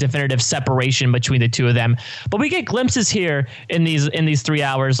 4, the definitive separation between the two of them. But we get glimpses here in these 3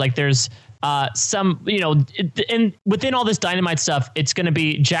 hours. Like there's some, and within all this dynamite stuff, it's going to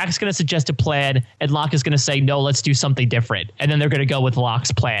be Jack's going to suggest a plan and Locke is going to say, no, let's do something different. And then they're going to go with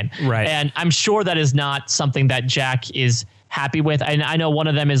Locke's plan. Right. And I'm sure that is not something that Jack is happy with. And I know one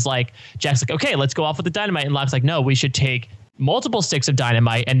of them is like, Jack's like, okay, let's go off with the dynamite. And Locke's like, no, we should take multiple sticks of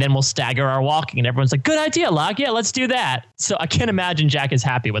dynamite and then we'll stagger our walking. And everyone's like, good idea, Locke. Yeah, let's do that. So I can't imagine Jack is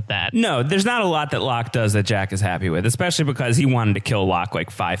happy with that. No, there's not a lot that Locke does that Jack is happy with, especially because he wanted to kill Locke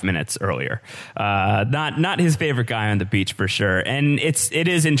like 5 minutes earlier. Not his favorite guy on the beach for sure. And it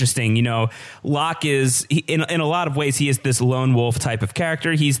is interesting. Locke is in a lot of ways, he is this lone wolf type of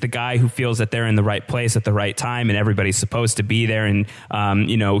character. He's the guy who feels that they're in the right place at the right time and everybody's supposed to be there. And,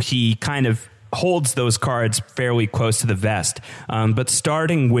 he kind of holds those cards fairly close to the vest. But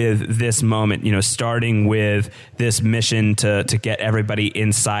starting with this moment, starting with this mission to get everybody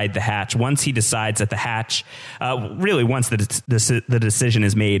inside the hatch, once he decides that the hatch, really once the decision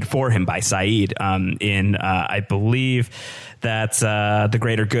is made for him by Sayid I believe that's The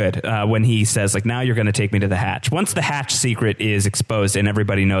Greater Good, when he says, like, now you're going to take me to the hatch. Once the hatch secret is exposed and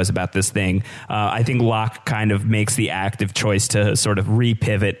everybody knows about this thing, I think Locke kind of makes the active choice to sort of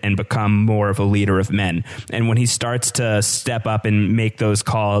repivot and become more of a leader of men. And when he starts to step up and make those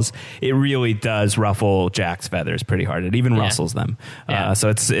calls, it really does ruffle Jack's feathers pretty hard. It even rustles them. Yeah. So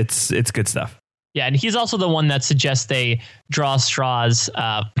it's good stuff. Yeah, and he's also the one that suggests they draw straws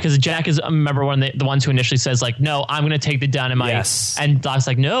because Jack is, remember, one of the ones who initially says, like, no, I'm going to take the dynamite. Yes. And Doc's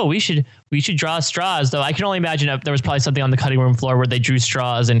like, no, we should draw straws. Though I can only imagine if there was probably something on the cutting room floor where they drew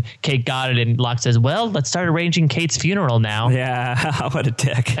straws and Kate got it. And Locke says, well, let's start arranging Kate's funeral now. Yeah, what a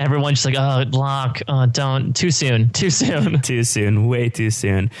dick. Everyone's just like, oh, Locke, don't. Too soon. Too soon. Way too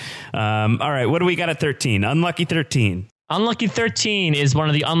soon. All right, what do we got at 13? Unlucky 13. Unlucky 13 is one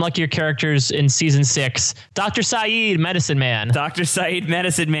of the unluckier characters in season 6, Dr. Saeed, Medicine Man. Dr. Saeed,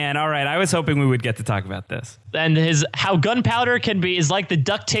 Medicine Man. All right, I was hoping we would get to talk about this. And how gunpowder is like the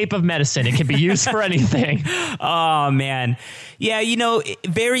duct tape of medicine. It can be used for anything. Oh, man. Yeah,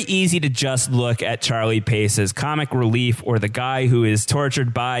 very easy to just look at Charlie Pace as comic relief or the guy who is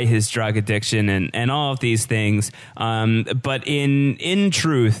tortured by his drug addiction and all of these things. But in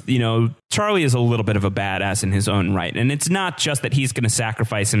truth, Charlie is a little bit of a badass in his own right. And it's not just that he's going to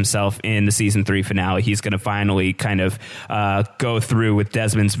sacrifice himself in the season 3 finale. He's going to finally kind of go through with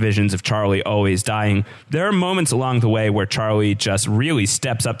Desmond's visions of Charlie always dying. There are moments along the way where Charlie just really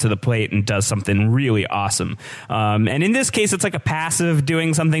steps up to the plate and does something really awesome. And in this case, it's like a passive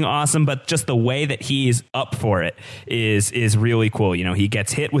doing something awesome, but just the way that he's up for it is really cool. He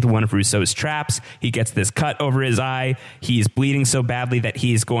gets hit with one of Rousseau's traps. He gets this cut over his eye. He's bleeding so badly that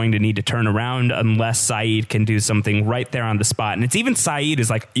he's going to need to turn around unless Saeed can do something right there on the spot. And it's even Saeed is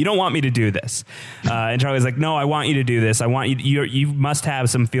like, you don't want me to do this. And Charlie's like, no, I want you to do this. I want you must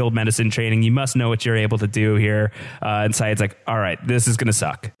have some field medicine training. You must know what you're able to do here. And Saeed's like, all right, this is going to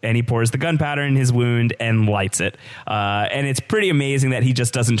suck. And he pours the gunpowder in his wound and lights it. And it's pretty amazing that he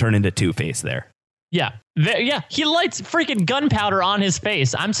just doesn't turn into Two-Face there. Yeah. He lights freaking gunpowder on his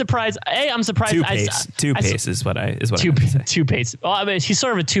face. I'm surprised. I'm surprised. Two-Pace is what I say. Two-Pace. Well, I mean, he's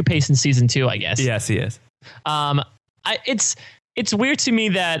sort of a Two-Pace in season 2, I guess. Yes, he is. It's weird to me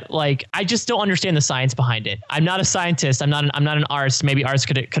that, like, I just don't understand the science behind it. I'm not a scientist. I'm not an artist. Maybe artists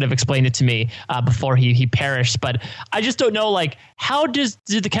could have explained it to me before he perished. But I just don't know, like, how did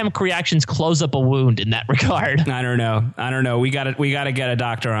the chemical reactions close up a wound in that regard? I don't know. We got to get a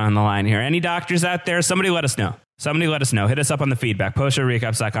doctor on the line here. Any doctors out there? Somebody let us know. Hit us up on the feedback.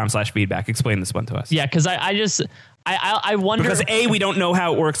 postshowrecaps.com/feedback. Explain this one to us. Yeah, because I wonder, because A, we don't know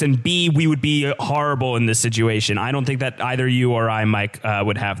how it works, and B, we would be horrible in this situation. I don't think that either you or I, Mike,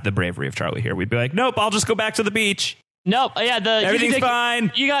 would have the bravery of Charlie here. We'd be like, nope, I'll just go back to the beach. Nope. Yeah, everything's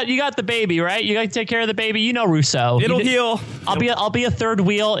fine. You got the baby, right? You got to take care of the baby. Rousseau. It'll heal. I'll be a third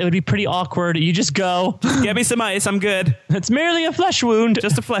wheel. It would be pretty awkward. You just go. Get me some ice. I'm good. It's merely a flesh wound.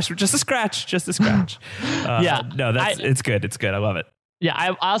 Just a scratch. Yeah. No, it's good. It's good. I love it. Yeah.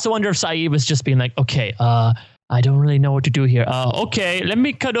 I also wonder if Saeed was just being like, okay, I don't really know what to do here. Okay, let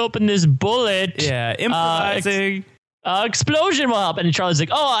me cut open this bullet. Yeah, improvising. Explosion will help. And Charlie's like,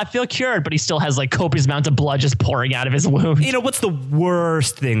 oh, I feel cured. But he still has like copious amounts of blood just pouring out of his wound. What's the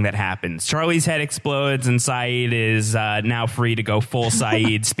worst thing that happens? Charlie's head explodes and Saeed is now free to go full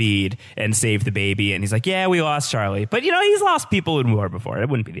Saeed speed and save the baby. And he's like, yeah, we lost Charlie. But, he's lost people in war before. It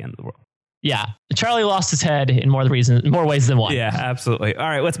wouldn't be the end of the world. Yeah. Charlie lost his head in more ways than one. Yeah, absolutely. All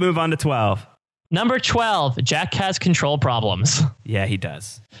right, let's move on to 12. Number 12, Jack has control problems. Yeah, he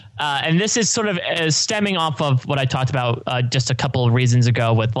does. And this is sort of stemming off of what I talked about just a couple of reasons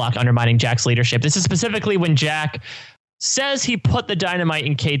ago with Locke undermining Jack's leadership. This is specifically when Jack says he put the dynamite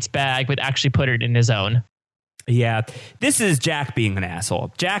in Kate's bag, but actually put it in his own. Yeah, this is Jack being an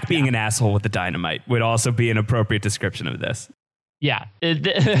asshole. Jack being an asshole with the dynamite would also be an appropriate description of this. Yeah,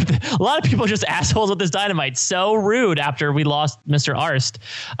 a lot of people are just assholes with this dynamite. So rude after we lost Mr. Arst.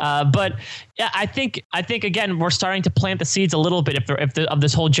 But yeah, I think again we're starting to plant the seeds a little bit of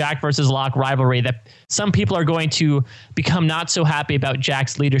this whole Jack versus Locke rivalry, that some people are going to become not so happy about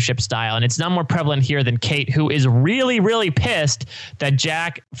Jack's leadership style, and it's not more prevalent here than Kate, who is really, really pissed that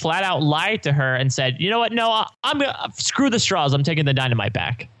Jack flat out lied to her and said, you know what? No, I'm gonna screw the straws. I'm taking the dynamite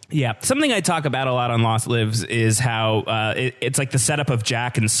back. Yeah, something I talk about a lot on Lost Lives is how it's like the setup of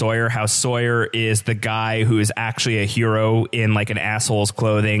Jack and Sawyer, how Sawyer is the guy who is actually a hero in like an asshole's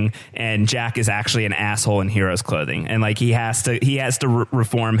clothing, and Jack is actually an asshole in hero's clothing. And like he has to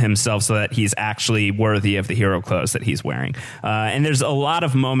reform himself so that he's actually worthy of the hero clothes that he's wearing. And there's a lot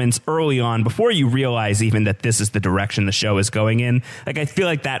of moments early on before you realize even that this is the direction the show is going in. Like I feel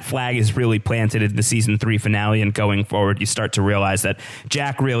like that flag is really planted in the season 3 finale, and going forward you start to realize that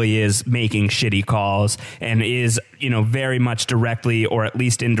Jack really really is making shitty calls and is, very much directly or at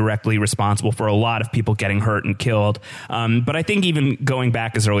least indirectly responsible for a lot of people getting hurt and killed. But I think even going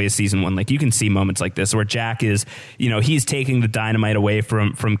back as early as season 1, like you can see moments like this where Jack is, he's taking the dynamite away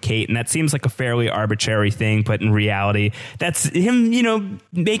from Kate, and that seems like a fairly arbitrary thing, but in reality, that's him,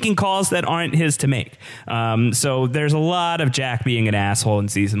 making calls that aren't his to make. So there's a lot of Jack being an asshole in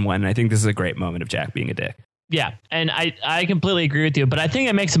season 1, and I think this is a great moment of Jack being a dick. Yeah, and I completely agree with you, but I think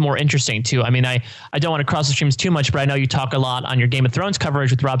it makes it more interesting too. I mean, I don't want to cross the streams too much, but I know you talk a lot on your Game of Thrones coverage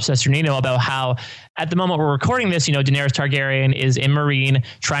with Rob Cesternino about how at the moment we're recording this, Daenerys Targaryen is in Meereen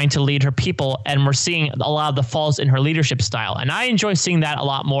trying to lead her people, and we're seeing a lot of the faults in her leadership style. And I enjoy seeing that a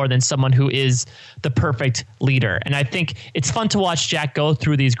lot more than someone who is the perfect leader. And I think it's fun to watch Jack go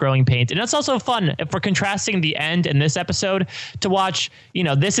through these growing pains. And it's also fun, if we're contrasting the end in this episode, to watch,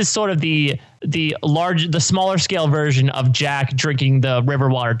 this is sort of the smaller scale version of Jack drinking the river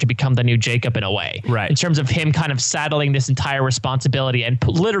water to become the new Jacob in a way, right? In terms of him kind of saddling this entire responsibility and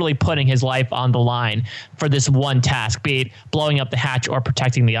literally putting his life on the line for this one task, be it blowing up the hatch or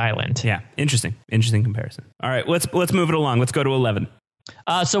protecting the island. Yeah. Interesting comparison. All right, let's move it along. Let's go to 11.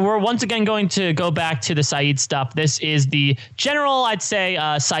 So we're once again going to go back to the Sayid stuff. This is the general, I'd say,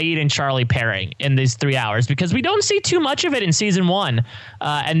 Sayid and Charlie pairing in these 3 hours, because we don't see too much of it in season 1.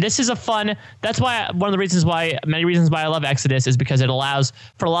 And this is that's why many reasons why I love Exodus is because it allows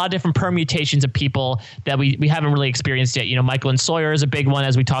for a lot of different permutations of people that we haven't really experienced yet. Michael and Sawyer is a big one,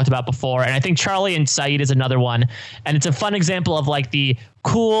 as we talked about before. And I think Charlie and Sayid is another one. And it's a fun example of like the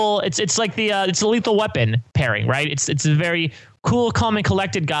cool, it's like it's a Lethal Weapon pairing, right? It's a very cool, calm, and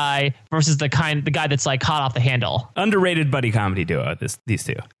collected guy versus the guy that's like hot off the handle. Underrated buddy comedy duo. These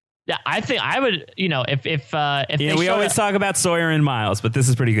two. Yeah, I think I would. If we always talk about Sawyer and Miles, but this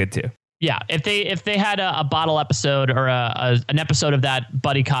is pretty good too. Yeah, if they had a bottle episode or an episode of that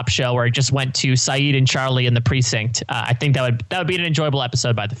buddy cop show where it just went to Sayid and Charlie in the precinct, I think that would be an enjoyable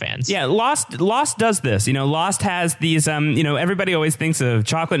episode by the fans. Yeah, Lost does this. Lost has these. Everybody always thinks of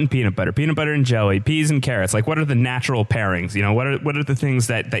chocolate and peanut butter and jelly, peas and carrots. Like, what are the natural pairings? What are the things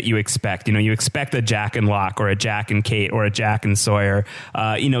that you expect? You expect a Jack and Locke or a Jack and Kate or a Jack and Sawyer.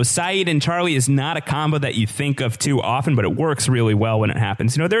 Sayid and Charlie is not a combo that you think of too often, but it works really well when it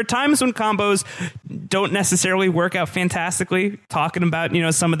happens. There are times when combos don't necessarily work out fantastically, talking about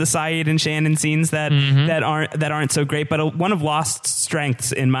some of the Sayid and Shannon scenes that aren't so great, but one of Lost's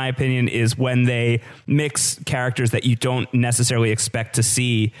strengths in my opinion is when they mix characters that you don't necessarily expect to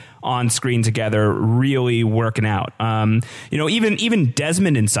see on screen together really working out. Even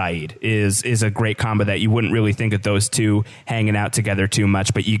Desmond and Sayid is a great combo that you wouldn't really think of those two hanging out together too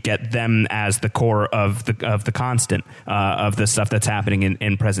much, but you get them as the core of the constant of the stuff that's happening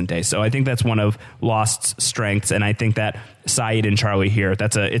in present day. So I think that's one of Lost's strengths, and I think that Sayid and Charlie here,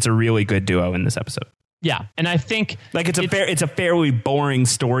 it's a really good duo in this episode. Yeah, and I think like it's a fairly boring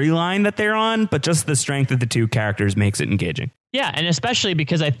storyline that they're on, but just the strength of the two characters makes it engaging. Yeah, and especially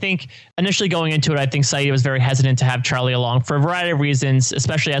because I think initially going into it, I think Sayid was very hesitant to have Charlie along for a variety of reasons,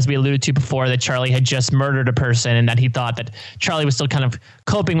 especially as we alluded to before, that Charlie had just murdered a person and that he thought that Charlie was still kind of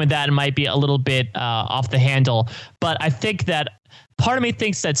coping with that and might be a little bit off the handle. But I think that part of me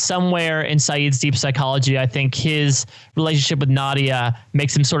thinks that somewhere in Sayid's deep psychology, I think his relationship with Nadia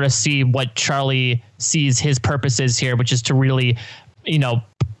makes him sort of see what Charlie sees his purpose is here, which is to really,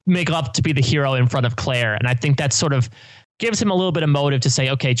 make up to be the hero in front of Claire. And I think that sort of gives him a little bit of motive to say,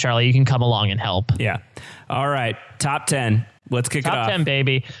 okay, Charlie, you can come along and help. Yeah. All right. Top 10. Let's kick it off. Top 10,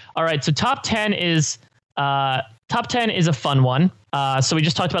 baby. All right. So top 10 is a fun one. So we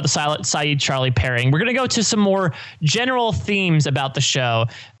just talked about the Sayid Charlie pairing. We're going to go to some more general themes about the show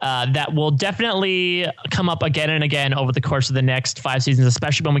that will definitely come up again and again over the course of the next 5 seasons,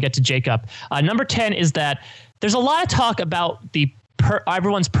 especially when we get to Jacob. Number 10 is that there's a lot of talk about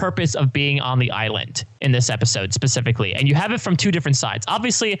everyone's purpose of being on the island in this episode specifically. And you have it from two different sides.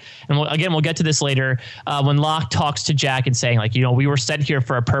 Obviously, and we'll get to this later, when Locke talks to Jack and saying, like, we were sent here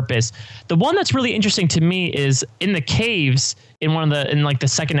for a purpose. The one that's really interesting to me is in the caves in the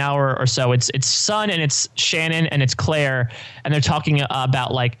second hour or so, it's Sun and it's Shannon and it's Claire. And they're talking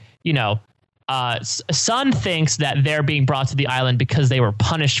about Sun thinks that they're being brought to the island because they were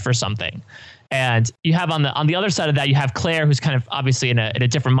punished for something. And you have on the other side of that, you have Claire, who's kind of obviously in a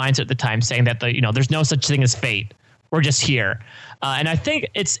different mindset at the time, saying that there's no such thing as fate. We're just here. And I think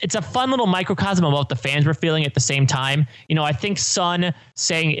it's a fun little microcosm of what the fans were feeling at the same time. I think Sun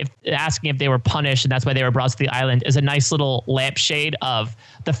asking if they were punished and that's why they were brought to the island is a nice little lampshade of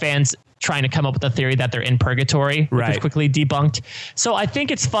the fans trying to come up with a theory that they're in purgatory, which was quickly debunked. So I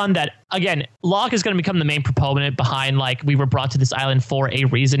think it's fun that, again, Locke is going to become the main proponent behind, like, we were brought to this island for a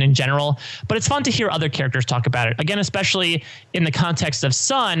reason in general. But it's fun to hear other characters talk about it. Again, especially in the context of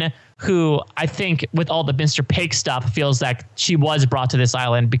Sun, who I think with all the Mr. Pig stuff feels like she was brought to this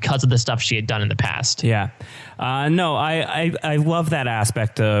island because of the stuff she had done in the past. Yeah. No, I love that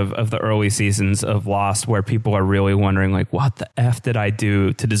aspect of the early seasons of Lost where people are really wondering, like, what the F did I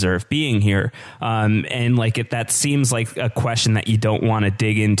do to deserve being here? And like that seems like a question that you don't want to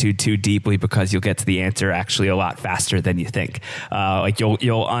dig into too deeply because you'll get to the answer actually a lot faster than you think. Like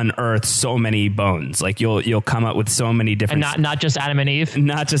you'll unearth so many bones. Like you'll come up with so many different... And not just Adam and Eve?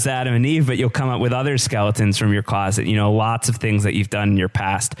 Not just Adam and Eve, but you'll come up with other skeletons from your closet, lots of things that you've done in your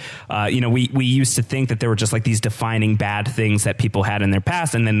past. We used to think that there were just like these defining bad things that people had in their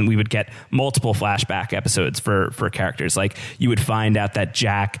past, and then we would get multiple flashback episodes for characters. Like you would find out that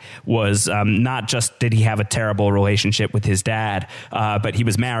Jack was not just did he have a terrible relationship with his dad, but he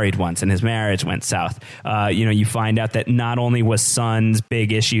was married once and his marriage went south. You find out that not only was Sun's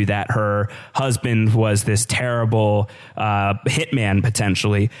big issue that her husband was this terrible hitman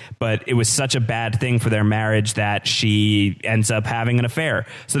potentially, but it was such a bad thing for their marriage that she ends up having an affair.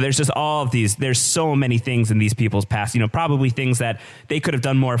 So there's just all of these, there's so many things in these people's past, probably things that they could have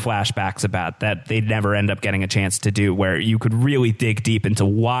done more flashbacks about that they'd never end up getting a chance to do, where you could really dig deep into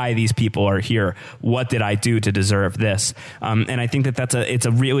why these people are here. What did I do to deserve this? And I think that it's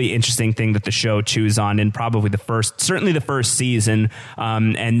a really interesting thing that the show chews on in probably certainly the first season.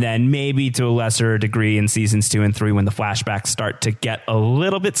 And then maybe to a lesser degree in seasons 2 and 3 when the flashbacks start to get a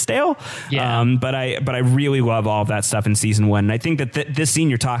little bit stale. Yeah. But I really love all of that stuff in season 1. And I think that this scene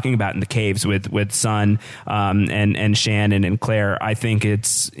you're talking about in the caves with Sun and Shannon and Claire, I think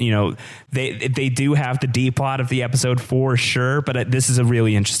it's, they do have the D plot of the episode for sure, but this is a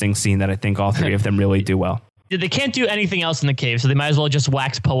really interesting scene that I think all three of them really do well. They can't do anything else in the cave, so they might as well just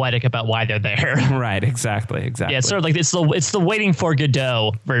wax poetic about why they're there. Right, exactly. Yeah, it's sort of like it's the Waiting for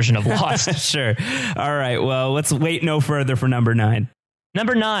Godot version of Lost. Sure. All right, well, let's wait no further for number 9.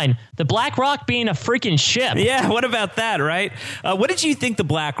 Number 9, the Black Rock being a freaking ship. Yeah, what about that, right? What did you think the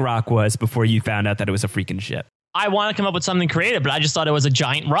Black Rock was before you found out that it was a freaking ship? I want to come up with something creative, but I just thought it was a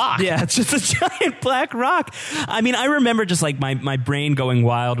giant rock. Yeah, it's just a giant black rock. I mean, I remember just like my brain going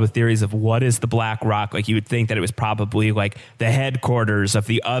wild with theories of what is the Black Rock. Like you would think that it was probably like the headquarters of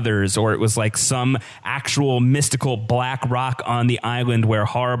the Others, or it was like some actual mystical black rock on the island where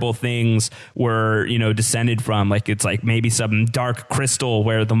horrible things were, descended from. Like it's like maybe some dark crystal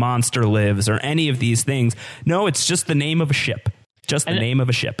where the monster lives, or any of these things. No, it's just the name of a ship. Just the name of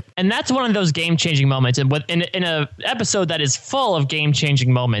a ship. And that's one of those game-changing moments in an episode that is full of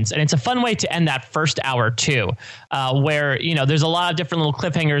game-changing moments. And it's a fun way to end that first hour, too, where, there's a lot of different little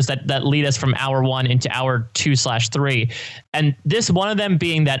cliffhangers that lead us from hour 1 into hour 2/3. And this one of them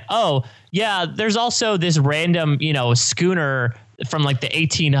being that, oh, yeah, there's also this random, schooner from like the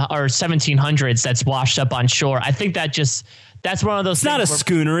 18 or 1700s that's washed up on shore. I think that's one of those. It's not a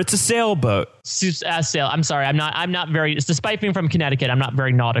schooner; it's a sailboat. I'm sorry, I'm not very. Despite being from Connecticut, I'm not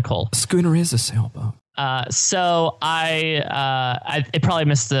very nautical. A schooner is a sailboat. So I probably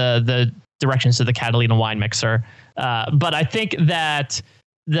missed the directions to the Catalina wine mixer. But I think that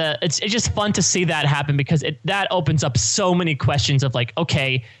it's just fun to see that happen because that opens up so many questions of like,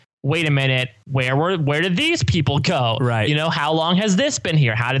 okay, wait a minute, where did these people go? Right. How long has this been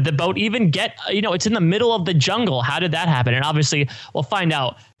here? How did the boat even get, it's in the middle of the jungle. How did that happen? And obviously we'll find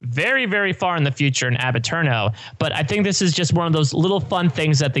out very, very far in the future in Abiturno. But I think this is just one of those little fun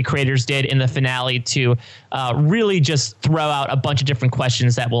things that the creators did in the finale to really just throw out a bunch of different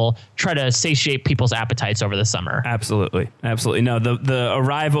questions that will try to satiate people's appetites over the summer. Absolutely. No, the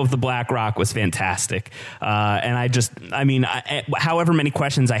arrival of the Black Rock was fantastic. And however many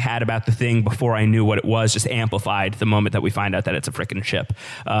questions I had about the thing before I knew what it was just amplified the moment that we find out that it's a frickin' ship.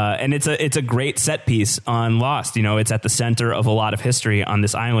 And it's a great set piece on Lost. It's at the center of a lot of history on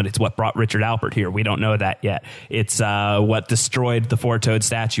this island. It's what brought Richard Alpert here. We don't know that yet. It's what destroyed the four-toed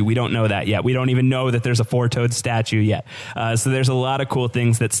statue. We don't know that yet. We don't even know that there's a four-toed statue yet. So there's a lot of cool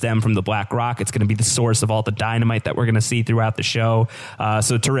things that stem from the Black Rock. It's going to be the source of all the dynamite that we're going to see throughout the show.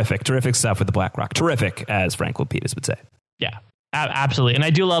 So terrific stuff with the Black Rock. Terrific, as Frank Lapidus would say. Yeah, absolutely. And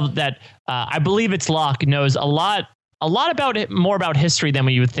I do love that. I believe it's Locke knows a lot about it, more about history than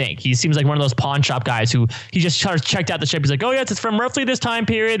what you would think. He seems like one of those pawn shop guys who he just checked out the ship. He's like, oh, yes, it's from roughly this time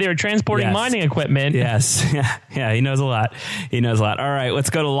period. They were transporting mining equipment. Yes. Yeah. He knows a lot. All right. Let's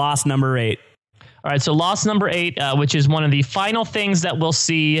go to Lost number 8. All right. So Lost number 8, which is one of the final things that we'll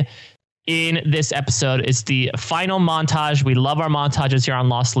see in this episode is the final montage. We love our montages here on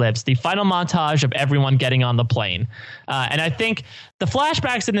Lost Lives. The final montage of everyone getting on the plane. And I think the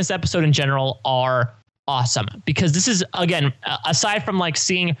flashbacks in this episode in general are awesome, because this is, again, aside from like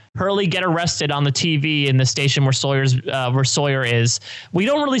seeing Hurley get arrested on the TV in the station where Sawyer is, we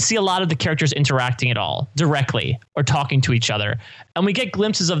don't really see a lot of the characters interacting at all directly or talking to each other. And we get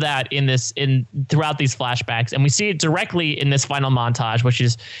glimpses of that throughout these flashbacks, and we see it directly in this final montage, which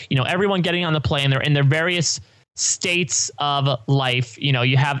is, everyone getting on the plane. They're in their various states of life.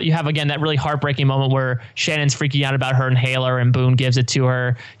 You have again that really heartbreaking moment where Shannon's freaking out about her inhaler and Boone gives it to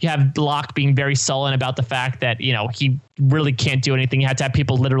her. You have Locke being very sullen about the fact that he really can't do anything. He had to have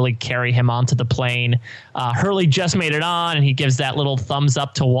people literally carry him onto the plane. Hurley just made it on, and he gives that little thumbs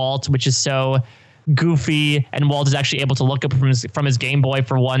up to Walt, which is so goofy, and Walt is actually able to look up from his Game Boy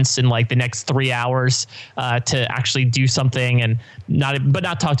for once in like the next 3 hours to actually do something and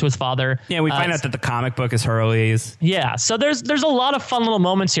not talk to his father. Yeah, we find out that the comic book is Hurley's. Yeah, so there's a lot of fun little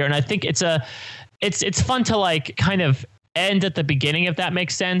moments here, and I think it's fun to like kind of end at the beginning, if that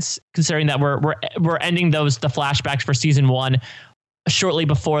makes sense, considering that we're ending the flashbacks for season 1 shortly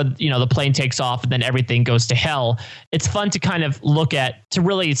before the plane takes off and then everything goes to hell. It's fun to kind of to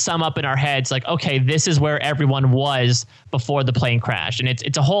really sum up in our heads, like, okay, this is where everyone was before the plane crashed. And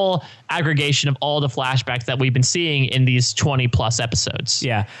it's a whole aggregation of all the flashbacks that we've been seeing in these 20 plus episodes.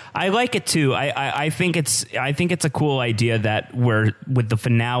 Yeah, I like it too. I think it's a cool idea that we're with the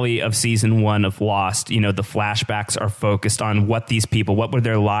finale of season 1 of Lost, the flashbacks are focused on what were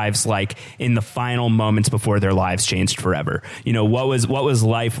their lives like in the final moments before their lives changed forever. What was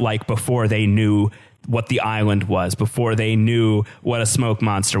life like before they knew what the island was, before they knew what a smoke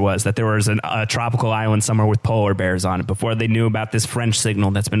monster was, that there was a tropical island somewhere with polar bears on it, before they knew about this French signal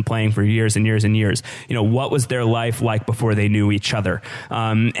that's been playing for years and years and years. What was their life like before they knew each other?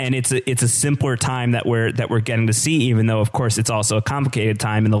 And it's a simpler time that we're getting to see, even though of course it's also a complicated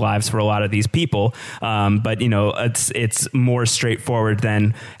time in the lives for a lot of these people. But it's more straightforward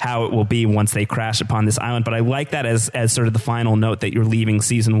than how it will be once they crash upon this island. But I like that as sort of the final note that you're leaving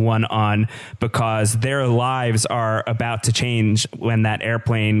season 1 on, because their lives are about to change when that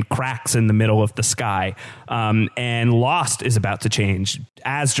airplane cracks in the middle of the sky. And Lost is about to change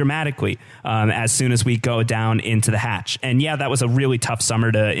as dramatically as soon as we go down into the hatch. And yeah, that was a really tough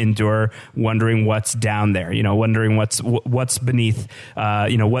summer to endure, wondering what's down there, wondering what's beneath,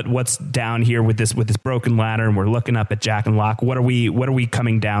 what's down here with this broken ladder. And we're looking up at Jack and Locke. What are we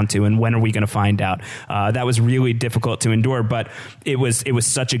coming down to, and when are we going to find out? That was really difficult to endure, but it was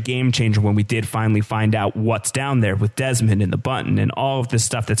such a game changer when we did finally find out what's down there with Desmond and the button and all of this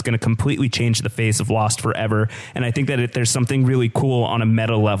stuff that's going to completely change the face of Lost forever. And I think that there's something really cool on a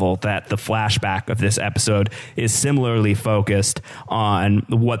meta level that the flashback of this episode is similarly focused on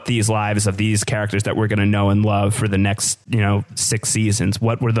what these lives of these characters that we're going to know and love for the next 6 seasons,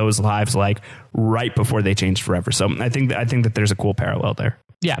 what were those lives like right before they changed forever. So I think that there's a cool parallel there.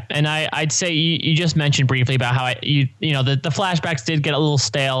 Yeah, and I'd say you just mentioned briefly about how the flashbacks did get a little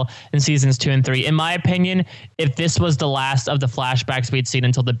stale in seasons 2 and 3. In my opinion, if this was the last of the flashbacks we'd seen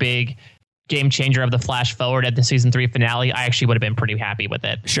until the big game changer of the flash forward at the season 3 finale, I actually would have been pretty happy with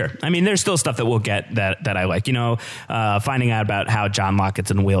it. Sure. I mean, there's still stuff that we'll get that I like, finding out about how John Locke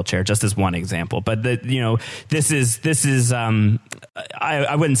gets in a wheelchair, just as one example. But this is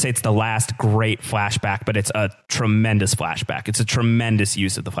I wouldn't say it's the last great flashback, but it's a tremendous flashback. It's a tremendous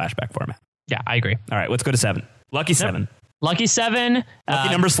use of the flashback format. Yeah, I agree. All right, let's go to 7. Lucky 7. Lucky 7. Lucky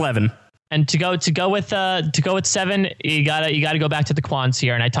number 11. And to go with 7, you gotta go back to the Kwans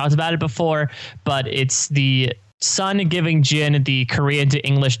here. And I talked about it before, but it's the son giving Jin the Korean to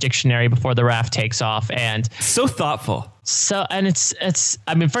English dictionary before the raft takes off, and so thoughtful. So, and it's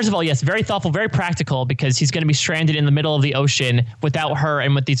I mean, first of all, yes, very thoughtful, very practical, because he's going to be stranded in the middle of the ocean without her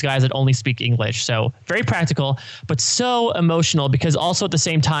and with these guys that only speak English. So very practical, but so emotional, because also at the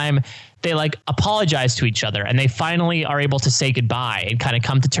same time, they like apologize to each other and they finally are able to say goodbye and kind of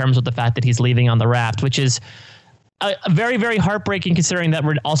come to terms with the fact that he's leaving on the raft, which is a very, very heartbreaking, considering that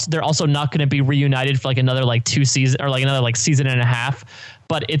they're also not going to be reunited for like another like 2 seasons or like another like season and a half.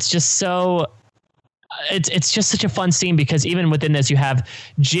 But it's just so it's just such a fun scene, because even within this, you have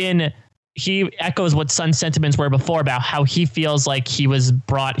Jin. He echoes what Sun's sentiments were before about how he feels like he was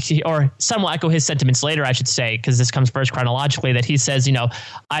or Sun will echo his sentiments later, I should say, because this comes first chronologically, that he says,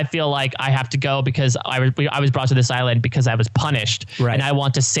 I feel like I have to go because I was brought to this island because I was punished, right, and I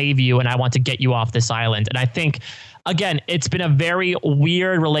want to save you and I want to get you off this island. And I think, again, it's been a very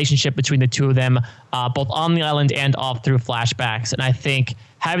weird relationship between the two of them, both on the island and off through flashbacks. And I think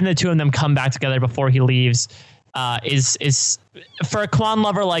having the two of them come back together before he leaves is for a Kwan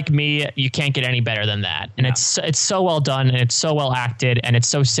lover like me, you can't get any better than that. And it's so well done, and it's so well acted, and it's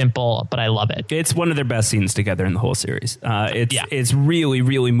so simple, but I love it. It's one of their best scenes together in the whole series. It's really,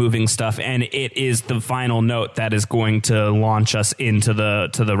 really moving stuff, and it is the final note that is going to launch us into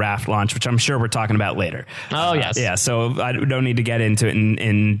the raft launch, which I'm sure we're talking about later. Oh, yes. Yeah, so I don't need to get into it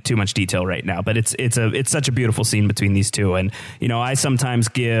in too much detail right now, but it's such a beautiful scene between these two. And, you know, I sometimes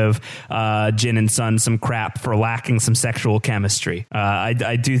give Jin and Sun some crap for lacking some sexual chemistry.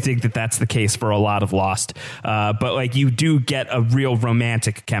 I do think that that's the case for a lot of Lost. But like, you do get a real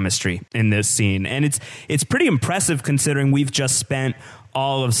romantic chemistry in this scene. And it's pretty impressive considering we've just spent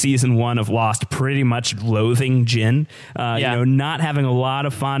all of season 1 of Lost pretty much loathing Jin, you know, not having a lot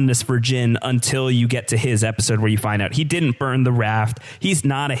of fondness for Jin until you get to his episode where you find out he didn't burn the raft. He's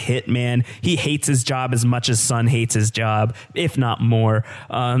not a hitman. He hates his job as much as Sun hates his job, if not more.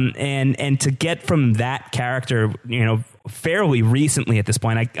 And to get from that character, you know, fairly recently at this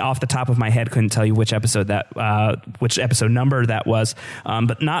point, I off the top of my head couldn't tell you which episode number that was,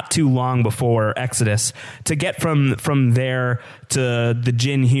 but not too long before Exodus, to get from there to the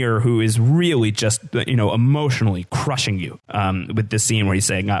Jin here, who is really just, you know, emotionally crushing you with this scene where he's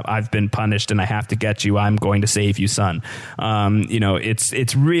saying, I've been punished and I have to get you. I'm going to save you, son. You know,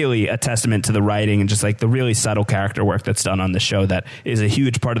 it's really a testament to the writing and just like the really subtle character work that's done on the show that is a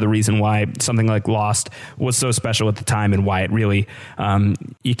huge part of the reason why something like Lost was so special at the time and why it really,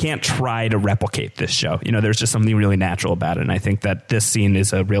 you can't try to replicate this show. You know, there's just something really natural about it. And I think that this scene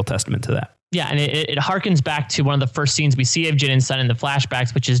is a real testament to that. Yeah, and it harkens back to one of the first scenes we see of Jin and Sun in the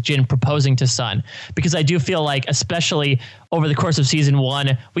flashbacks, which is Jin proposing to Sun. Because I do feel like, especially over the course of season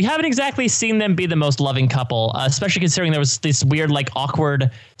 1, we haven't exactly seen them be the most loving couple, especially considering there was this weird, like, awkward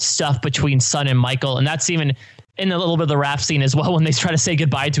stuff between Sun and Michael. And that's even in a little bit of the raft scene as well, when they try to say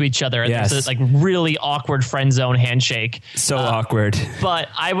goodbye to each other. And there's this like really awkward friend zone handshake. So awkward. But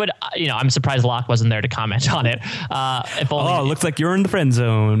I would, you know, I'm surprised Locke wasn't there to comment on it. If only, oh, looks like you're in the friend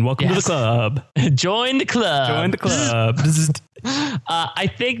zone. Welcome to the club. Join the club. Join the club.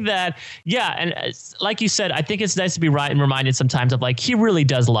 I think that, yeah, and like you said, I think it's nice to be reminded sometimes of like, he really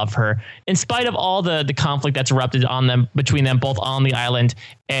does love her, in spite of all the conflict that's erupted on them, between them, both on the island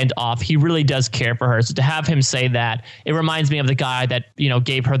and off. He really does care for her. So to have him say that, it reminds me of the guy that, you know,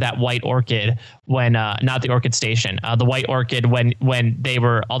 gave her that white orchid when, not the Orchid Station, the white orchid when they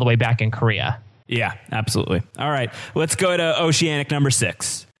were all the way back in Korea. Yeah, absolutely. All right, let's go to Oceanic number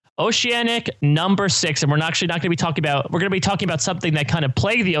 6. Oceanic number 6, and we're going to be talking about something that kind of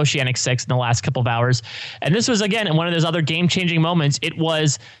plagued the Oceanic 6 in the last couple of hours. And this was, again, one of those other game-changing moments. It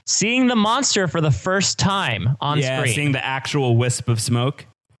was seeing the monster for the first time on screen. Yeah, seeing the actual wisp of smoke.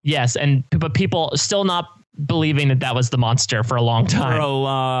 Yes, but people still not believing that was the monster for a long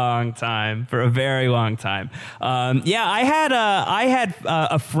time. For a very long time. I had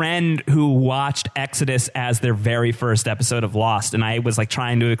a friend who watched Exodus as their very first episode of Lost, and I was like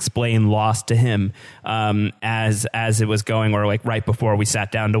trying to explain Lost to him as it was going, or like right before we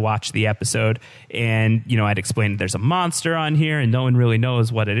sat down to watch the episode. And, you know, I'd explained there's a monster on here and no one really knows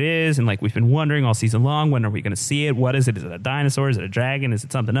what it is, and like we've been wondering all season long, when are we going to see it? What is it? Is it a dinosaur? Is it a dragon? Is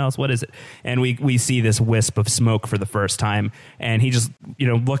it something else? What is it? And we see this wisp of smoke for the first time, and he just, you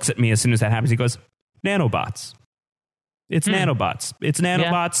know, looks at me as soon as that happens. He goes, nanobots. It's nanobots. It's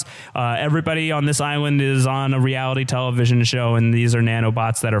nanobots. Yeah. Everybody on this island is on a reality television show, and these are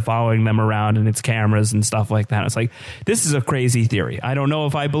nanobots that are following them around, and it's cameras and stuff like that. It's like, this is a crazy theory. I don't know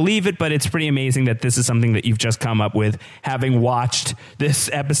if I believe it, but it's pretty amazing that this is something that you've just come up with, having watched this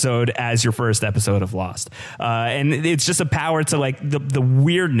episode as your first episode of Lost. And it's just a power to like the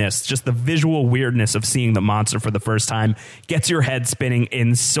weirdness, just the visual weirdness of seeing the monster for the first time gets your head spinning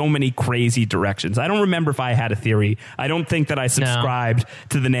in so many crazy directions. I don't remember if I had a theory. I don't think that I subscribed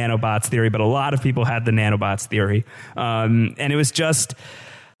to the nanobots theory, but a lot of people had the nanobots theory. And it was just,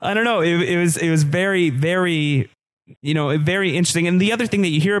 I don't know. It was very, very, you know, very interesting. And the other thing that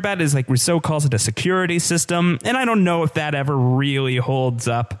you hear about is like Rousseau calls it a security system. And I don't know if that ever really holds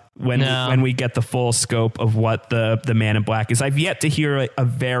up when we get the full scope of what the Man in Black is. I've yet to hear a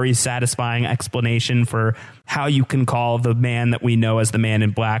very satisfying explanation for how you can call the man that we know as the Man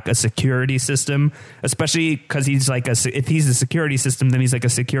in Black a security system, especially because he's like if he's a security system, then he's like a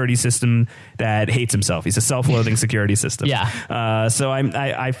security system that hates himself. He's a self-loathing security system. Yeah. So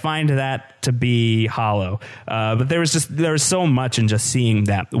I find that to be hollow. But there was so much in just seeing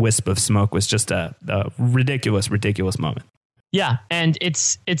that wisp of smoke was just a ridiculous moment. Yeah, and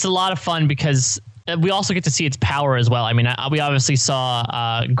it's a lot of fun because we also get to see its power as well. I mean, we obviously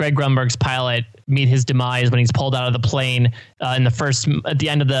saw Greg Grunberg's pilot meet his demise when he's pulled out of the plane at the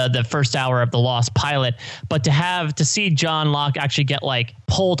end of the first hour of the Lost pilot. But to see John Locke actually get like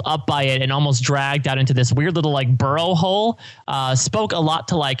pulled up by it and almost dragged out into this weird little like burrow hole spoke a lot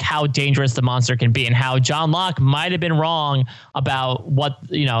to like how dangerous the monster can be and how John Locke might have been wrong about what,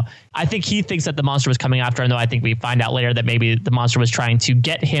 I think he thinks that the monster was coming after him, though I think we find out later that maybe the monster was trying to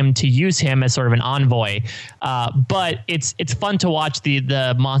get him to use him as sort of an envoy. But it's fun to watch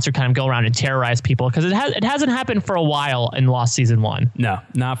the monster kind of go around and terrorize people because it hasn't happened for a while in Lost season 1. No,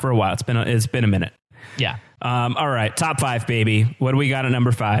 not for a while. It's been a minute. Yeah. All right. Top 5, baby. What do we got at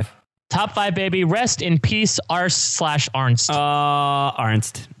number 5? Top 5, baby. Rest in peace, Arnst/Arnst.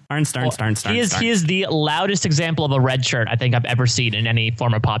 Arnst. Arnst. He is the loudest example of a red shirt I think I've ever seen in any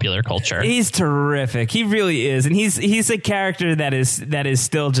form of popular culture. He's terrific. He really is, and he's a character that is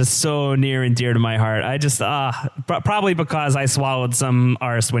still just so near and dear to my heart. I just probably because I swallowed some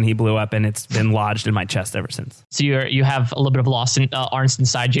arse when he blew up, and it's been lodged in my chest ever since. So you have a little bit of Arnst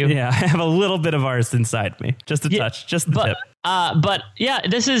inside you. Yeah, I have a little bit of arse inside me, just a touch, just the tip. But yeah,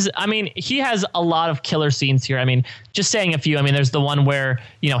 he has a lot of killer scenes here. I mean, just saying a few. I mean, there's the one where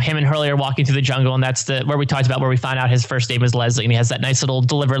him and Hurley are walking through the jungle, and that's where we talked about where we find out his first name is Leslie, and he has that nice little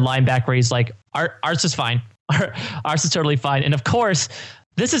delivered line back where he's like, "Arse is fine. Arse is totally fine." And of course,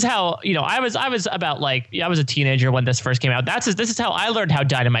 this is how I was about I was a teenager when this first came out. This is how I learned how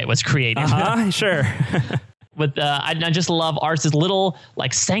dynamite was created. Sure. With I just love Arse's little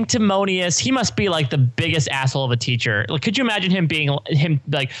sanctimonious. He must be like the biggest asshole of a teacher. Like, could you imagine him being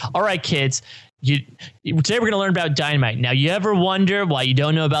like, all right, kids, today we're going to learn about dynamite. Now, you ever wonder why you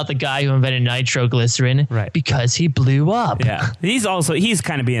don't know about the guy who invented nitroglycerin? Right. Because he blew up. Yeah. He's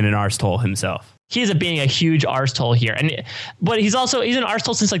kind of being an arsehole himself. He's being a huge arsehole here, but he's an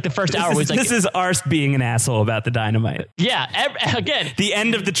arsehole since the first hour. This is Arst being an asshole about the dynamite. Yeah, again, the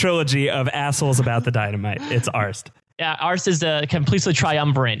end of the trilogy of assholes about the dynamite. It's Arst. Yeah, Arst is the completely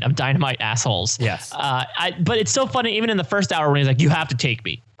triumvirate of dynamite assholes. Yes. But it's so funny, even in the first hour when he's like, "You have to take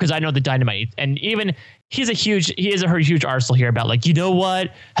me because I know the dynamite," and even he is a huge arsehole here about you know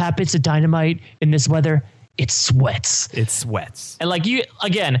what happens to dynamite in this weather. It sweats. And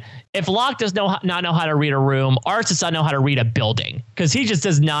if Locke does not know how to read a room, Arzt does not know how to read a building because he just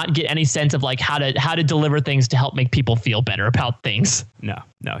does not get any sense of how to deliver things to help make people feel better about things.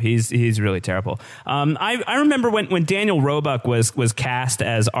 No, he's really terrible. I remember when Daniel Roebuck was cast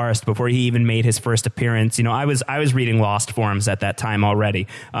as Arzt before he even made his first appearance. I was reading Lost forums at that time already,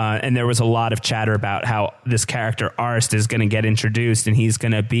 and there was a lot of chatter about how this character Arzt is going to get introduced and he's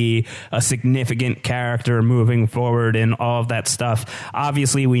going to be a significant character moving forward and all of that stuff.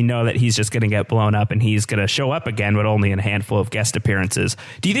 Obviously, we know that he's just going to get blown up and he's going to show up again, but only in a handful of guest appearances.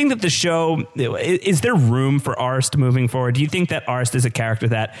 Do you think that the show, is there room for Arzt moving forward? Do you think that Arzt is a character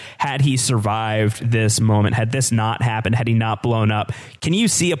that had he survived this moment, had this not happened, had he not blown up, can you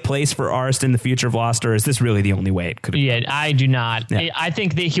see a place for Arzt in the future of Lost, or is this really the only way it could have gone? I do not. Yeah. I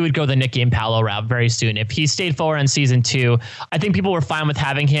think that he would go the Nicky and Paolo route very soon. If he stayed forward in season 2, I think people were fine with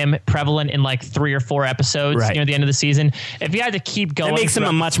having him prevalent in 3 or 4 episodes near the end of the season. If he had to keep going, that makes him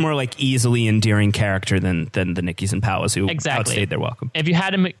a much more easily endearing character than the Nickys and Paolos who outstayed their welcome. If you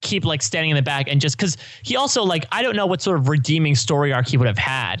had him keep standing in the back and just because he also I don't know what sort of redeeming story arc he would have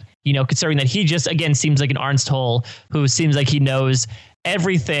had, considering that he just again seems like an Arnsthole who seems like he knows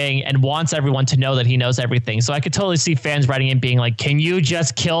everything and wants everyone to know that he knows everything. So I could totally see fans writing in being like, can you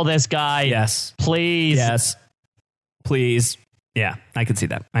just kill this guy? Yes. Please. Yes. Please. Yeah, I can see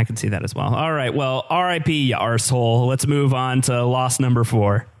that. I can see that as well. All right. Well, R.I.P. you arsehole. Let's move on to Lost number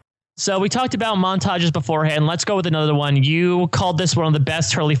 4. So we talked about montages beforehand. Let's go with another one. You called this one of the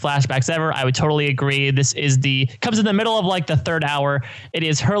best Hurley flashbacks ever. I would totally agree. This is comes in the middle of the third hour. It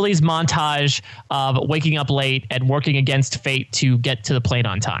is Hurley's montage of waking up late and working against fate to get to the plane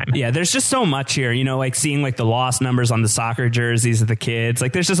on time. Yeah, there's just so much here. Seeing the lost numbers on the soccer jerseys of the kids.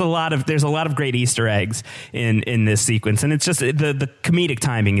 There's just a lot of great Easter eggs in this sequence, and it's just the comedic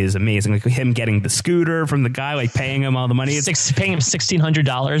timing is amazing. Him getting the scooter from the guy, paying him all the money. Paying him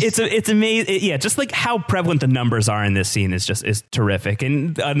 $1,600. It's amazing. Yeah, just how prevalent the numbers are in this scene is terrific.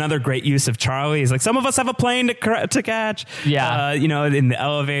 And another great use of Charlie is some of us have a plane to catch. Yeah. In the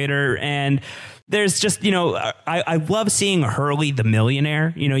elevator. And there's just, I love seeing Hurley the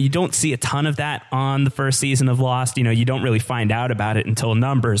millionaire. You don't see a ton of that on the first season of Lost. You don't really find out about it until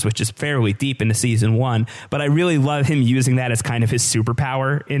Numbers, which is fairly deep into season 1. But I really love him using that as kind of his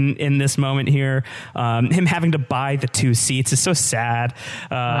superpower in this moment here. Him having to buy the 2 seats is so sad.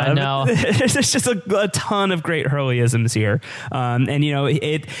 I know. There's just a ton of great Hurleyisms here. And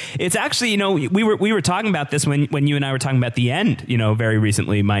it's actually, we were talking about this when you and I were talking about the end, very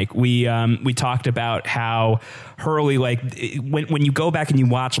recently, Mike. We talked about how Hurley, when you go back and you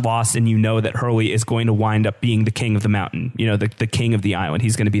watch Lost and you know that Hurley is going to wind up being the king of the mountain, the king of the island.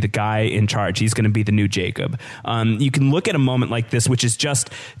 He's going to be the guy in charge. He's going to be the new Jacob. You can look at a moment like this, which is just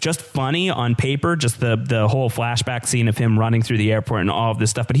funny on paper, just the whole flashback scene of him running through the airport and all of this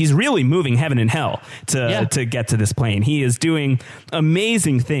stuff. But he's really moving heaven and hell to get to this plane. He is doing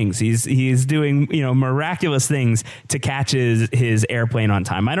amazing things. He's doing, miraculous things to catch his airplane on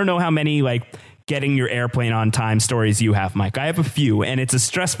time. I don't know how many getting your airplane on time stories you have, Mike. I have a few, and it's a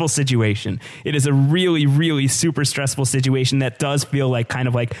stressful situation. It is a really, really super stressful situation that does feel like kind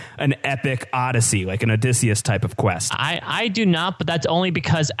of like an epic odyssey, like an Odysseus type of quest. I do not, but that's only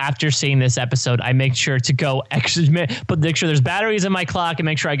because after seeing this episode, I make sure to go extra, but make sure there's batteries in my clock and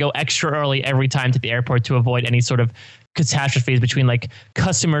make sure I go extra early every time to the airport to avoid any sort of catastrophes between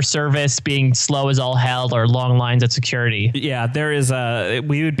customer service being slow as all hell or long lines at security. Yeah, there is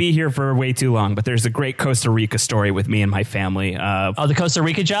we would be here for way too long, but there's a great Costa Rica story with me and my family. The Costa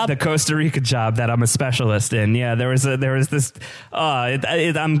Rica job? The Costa Rica job that I'm a specialist in. Yeah, there was this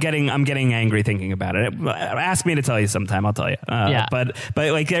I'm getting angry thinking about it. Ask me to tell you sometime, I'll tell you. But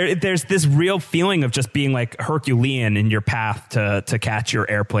there's this real feeling of just being Herculean in your path to catch your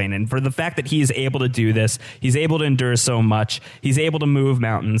airplane. And for the fact that he's able to do this, he's able to endure so much. He's able to move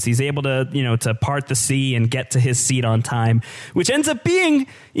mountains. He's able to, to part the sea and get to his seat on time, which ends up being,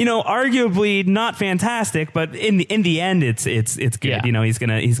 arguably not fantastic, but in the end, it's good. Yeah.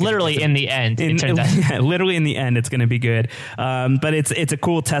 He's literally in the end. Literally in the end, it's going to be good. But it's a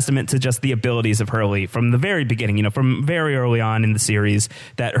cool testament to just the abilities of Hurley from the very beginning, from very early on in the series,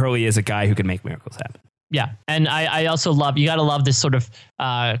 that Hurley is a guy who can make miracles happen. Yeah. And I also love, you got to love this sort of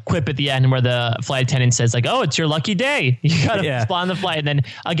quip at the end where the flight attendant says oh, it's your lucky day. You got to fly on the flight. And then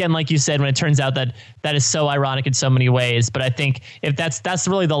again, like you said, when it turns out that is so ironic in so many ways. But I think if that's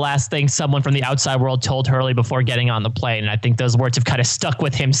really the last thing someone from the outside world told Hurley before getting on the plane. And I think those words have kind of stuck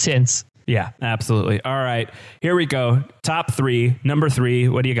with him since. Yeah, absolutely. All right, here we go. Top 3, number 3.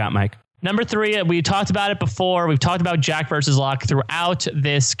 What do you got, Mike? Number 3, we talked about it before. We've talked about Jack versus Locke throughout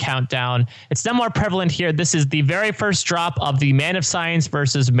this countdown. It's now more prevalent here. This is the very first drop of the man of science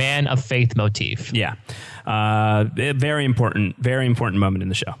versus man of faith motif. Yeah. Very important moment in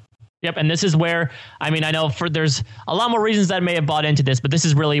the show. Yep, and this is where, I know there's a lot more reasons that I may have bought into this, but this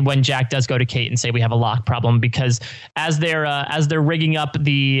is really when Jack does go to Kate and say we have a Locke problem, because as they're rigging up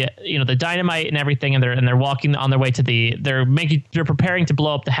the the dynamite and everything, and they're walking on their way to they're preparing to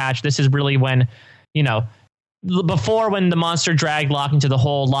blow up the hatch. This is really when, before, when the monster dragged Locke into the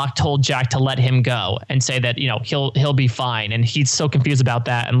hole, Locke told Jack to let him go and say that he'll be fine, and he's so confused about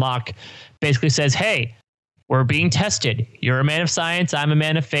that, and Locke basically says, hey, we're being tested. You're a man of science. I'm a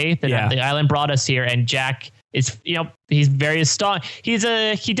man of faith. And the island brought us here. And Jack is, he's very strong. He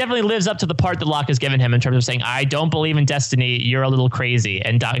definitely lives up to the part that Locke has given him in terms of saying, I don't believe in destiny. You're a little crazy.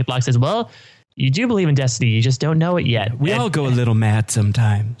 And Locke says, well, you do believe in destiny. You just don't know it yet. We all go a little mad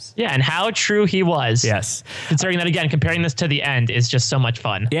sometimes. Yeah. And how true he was. Yes. Considering that, again, comparing this to the end is just so much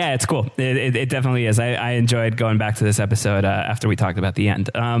fun. Yeah, it's cool. It definitely is. I enjoyed going back to this episode after we talked about the end.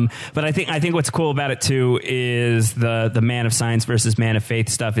 But I think what's cool about it too is the man of science versus man of faith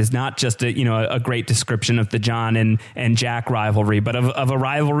stuff is not just a great description of the John and Jack rivalry, but of a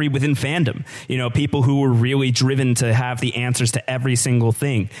rivalry within fandom. People who were really driven to have the answers to every single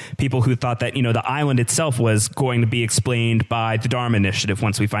thing. People who thought that the island itself was going to be explained by the Dharma Initiative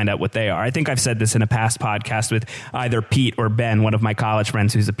once we find out what they are. I think I've said this in a past podcast with either Pete or Ben, one of my college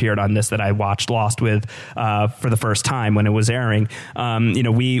friends who's appeared on this that I watched Lost with for the first time when it was airing.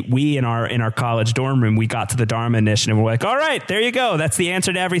 We in our college dorm room, we got to the Dharma Initiative and we're like, all right, there you go. That's the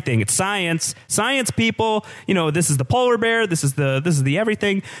answer to everything. It's science, people. This is the polar bear. This is the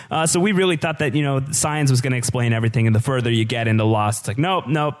everything. So we really thought that science was going to explain everything. And the further you get into Lost, it's like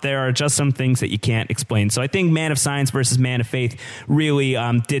nope. There are just some things things that you can't explain. So I think Man of Science versus Man of Faith really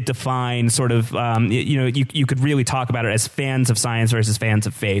did define sort of, you could really talk about it as fans of science versus fans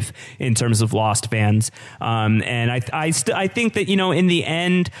of faith in terms of Lost fans. And I think that, in the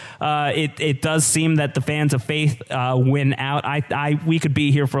end, it does seem that the fans of faith win out. We could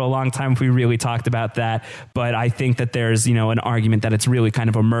be here for a long time if we really talked about that, but I think that there's an argument that it's really kind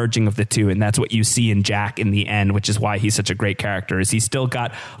of a merging of the two, and that's what you see in Jack in the end, which is why he's such a great character. Is he's still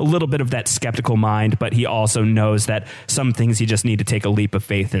got a little bit of that skeptical mind, but he also knows that some things you just need to take a leap of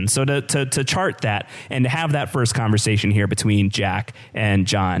faith in. So to chart that and to have that first conversation here between Jack and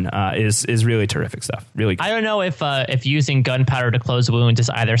John is really terrific stuff. Really good. I don't know if using gunpowder to close wounds is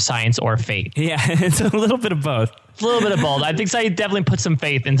either science or fate. Yeah, it's a little bit of both. A little bit of both. I think Saeed definitely put some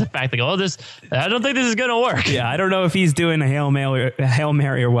faith into the fact that, I don't think this is going to work. Yeah, I don't know if he's doing a Hail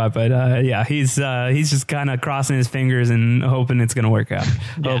Mary or what, but he's just kind of crossing his fingers and hoping it's going to work out.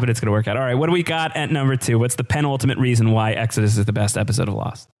 Yeah. Hoping it's going to work out. All right, what do we got at number 2? What's the penultimate reason why Exodus is the best episode of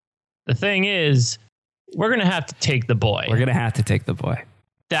Lost? The thing is, we're going to have to take the boy. We're going to have to take the boy.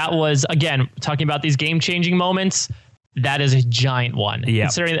 That was, again, talking about these game-changing moments. That is a giant one. Yeah.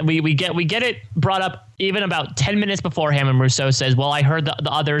 Considering that we get it brought up even about 10 minutes beforehand when Rousseau says, well, I heard the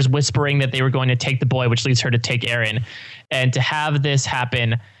others whispering that they were going to take the boy, which leads her to take Aaron. And to have this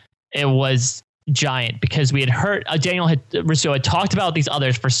happen, it was giant because we had heard Rousseau had talked about these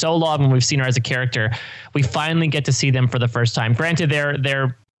others for so long when we've seen her as a character. We finally get to see them for the first time. Granted,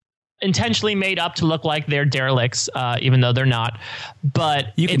 they're intentionally made up to look like they're derelicts, even though they're not.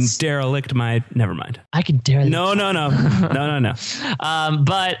 But you can derelict my. Never mind. I can derelict. No.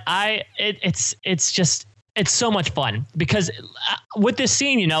 But it's so much fun because with this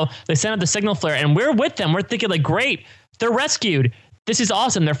scene, they send out the signal flare and we're with them. We're thinking like, great, they're rescued. This is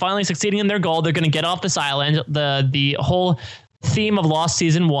awesome. They're finally succeeding in their goal. They're going to get off this island. The whole theme of Lost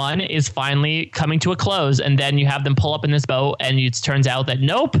Season 1 is finally coming to a close, and then you have them pull up in this boat, and it turns out that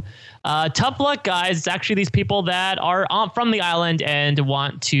nope, tough luck, guys. It's actually these people that are from the island and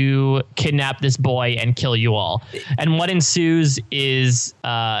want to kidnap this boy and kill you all. And what ensues is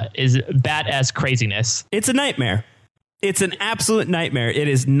badass craziness. It's a nightmare. It's an absolute nightmare. It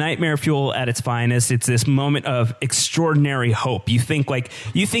is nightmare fuel at its finest. It's this moment of extraordinary hope. You think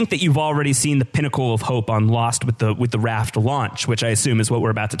that you've already seen the pinnacle of hope on Lost with the raft launch, which I assume is what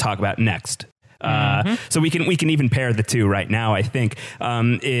we're about to talk about next. So we can even pair the two right now. I think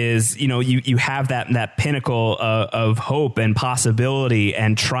you have that pinnacle of hope and possibility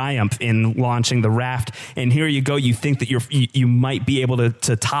and triumph in launching the raft, and here you go. You think that you might be able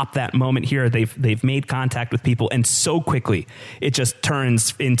to top that moment here. They've made contact with people, and so quickly it just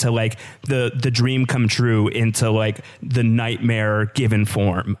turns into like the dream come true into like the nightmare given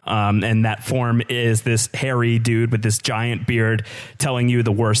form, and that form is this hairy dude with this giant beard telling you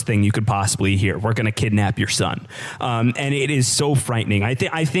the worst thing you could possibly hear. We're going to kidnap your son. And it is so frightening. I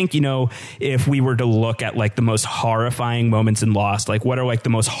think, if we were to look at like the most horrifying moments in Lost, like what are like the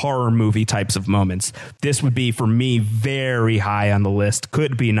most horror movie types of moments, this would be for me very high on the list.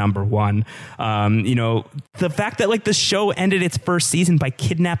 Could be number one. The fact that like the show ended its first season by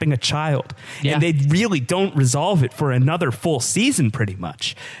kidnapping a child, and they really don't resolve it for another full season pretty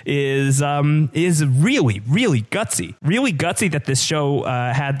much is really, really gutsy. Really gutsy that this show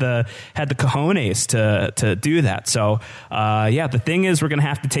had the cojones to do that. So the thing is, we're gonna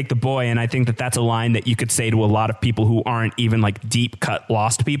have to take the boy, and I think that that's a line that you could say to a lot of people who aren't even like deep cut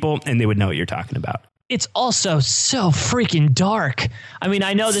Lost people, and they would know what you're talking about. It's also so freaking dark. I mean,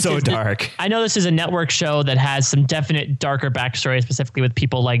 I know this is dark. I know this is a network show that has some definite darker backstory, specifically with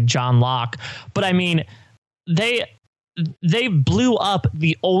people like John Locke, but I mean, they blew up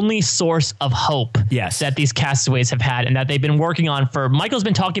the only source of hope that these castaways have had, and that they've been working on for. Michael's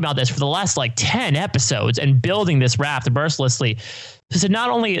been talking about this for the last like 10 episodes and building this raft mercilessly to not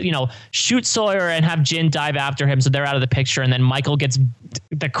only, shoot Sawyer and have Jin dive after him so they're out of the picture, and then Michael gets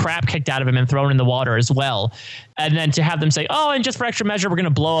the crap kicked out of him and thrown in the water as well. And then to have them say, oh, and just for extra measure, we're going to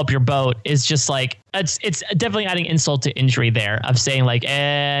blow up your boat is just like, it's definitely adding insult to injury there of saying like,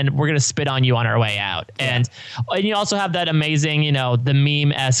 and we're going to spit on you on our way out. Yeah. And you also have that amazing, the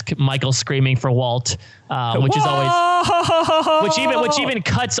meme-esque Michael screaming for Walt, which is always, which even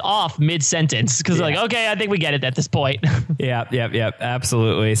cuts off mid-sentence because like, okay, I think we get it at this point. Yeah,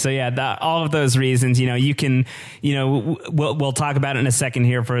 absolutely. So all of those reasons, you can, we'll talk about it in a second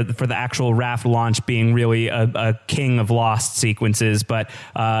here for the actual raft launch being really a king of Lost sequences, but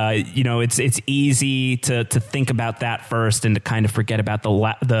it's easy to think about that first and to kind of forget about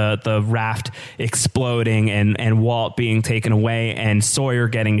the raft exploding and Walt being taken away and Sawyer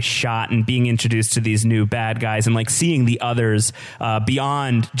getting shot and being introduced to these new bad guys and like seeing the others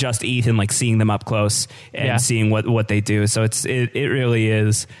beyond just Ethan, like seeing them up close and seeing what they do. So it really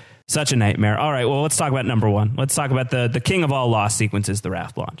is such a nightmare. All right, well, let's talk about number one. Let's talk about the king of all Lost sequences, the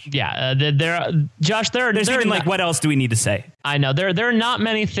raft launch. Yeah, Josh, there's even like, what else do we need to say? I know there are not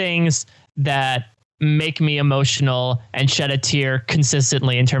many things that make me emotional and shed a tear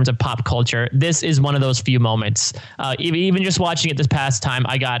consistently in terms of pop culture. This is one of those few moments. Even just watching it this past time,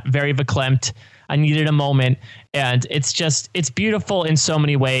 I got very verklempt. I needed a moment, and it's beautiful in so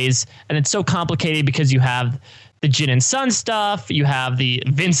many ways, and it's so complicated because you have the Jin and Sun stuff, you have the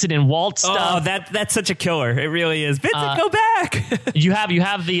Vincent and Walt stuff. Oh, that's such a killer. It really is. Vincent, go back. you have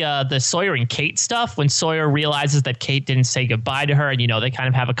the Sawyer and Kate stuff when Sawyer realizes that Kate didn't say goodbye to her, and they kind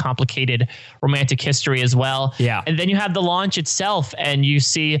of have a complicated romantic history as well. Yeah. And then you have the launch itself, and you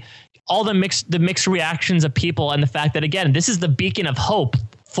see all the mixed reactions of people, and the fact that, again, this is the beacon of hope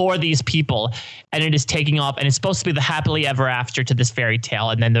for these people, and it is taking off, and it's supposed to be the happily ever after to this fairy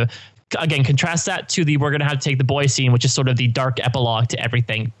tale. And then again, contrast that to we're going to have to take the boy scene, which is sort of the dark epilogue to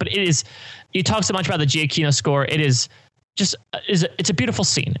everything. But you talk so much about the Giacchino score. It is just it's a beautiful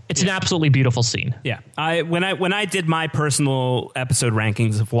scene. It's an absolutely beautiful scene. Yeah. When I did my personal episode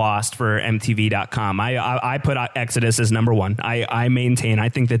rankings of Lost for MTV.com, I put Exodus as number one. I maintain, I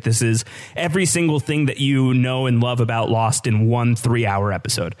think that this is every single thing that you know and love about Lost in one 3-hour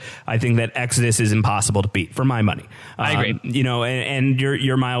episode. I think that Exodus is impossible to beat for my money. I agree. And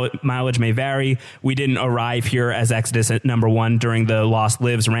your mileage may vary. We didn't arrive here as Exodus at number one during the Lost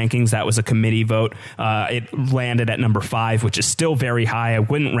Lives rankings. That was a committee vote. It landed at number 5. Which is still very high. I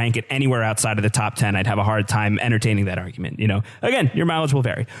wouldn't rank it anywhere outside of the top 10. I'd have a hard time entertaining that argument. Again, your mileage will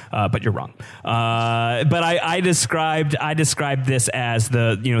vary, but you're wrong. But I described this as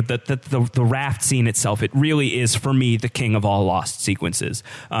the raft scene itself. It really is for me the king of all Lost sequences,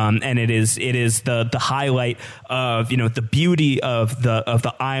 and it is the highlight of the beauty of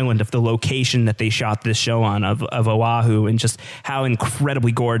the island, of the location that they shot this show on, of Oahu, and just how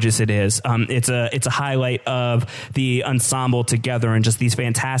incredibly gorgeous it is. It's a highlight of the ensemble together and just these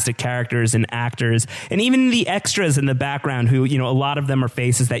fantastic characters and actors, and even the extras in the background who, a lot of them are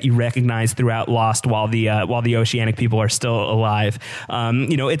faces that you recognize throughout Lost while the Oceanic people are still alive.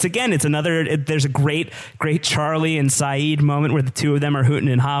 It's another, there's a great Charlie and Saeed moment where the two of them are hooting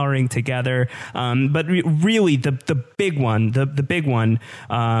and hollering together. But really the big one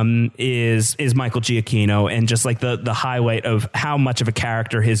is Michael Giacchino, and just like the highlight of how much of a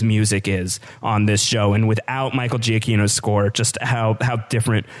character his music is on this show. And without Michael Giacchino's score, just how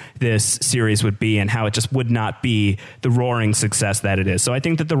different this series would be, and how it just would not be the roaring success that it is. So I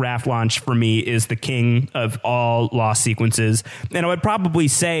think that the raft launch for me is the king of all Lost sequences. And I would probably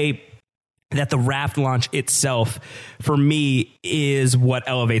say that the raft launch itself, for me, is what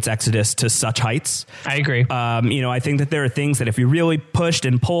elevates Exodus to such heights. I agree. I think that there are things that if you really pushed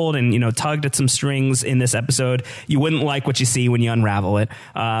and pulled and, tugged at some strings in this episode, you wouldn't like what you see when you unravel it.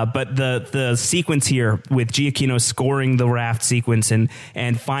 But the sequence here with Giacchino scoring the raft sequence and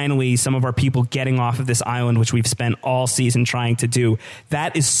finally some of our people getting off of this island, which we've spent all season trying to do,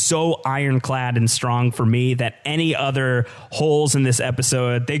 that is so ironclad and strong for me that any other holes in this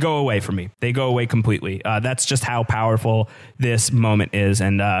episode, they go away for me. They go away completely. That's just how powerful this moment is.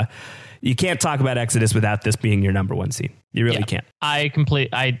 And you can't talk about Exodus without this being your number one scene. You really can't. I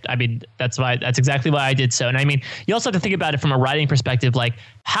mean, that's exactly why I did so. And I mean, you also have to think about it from a writing perspective. Like,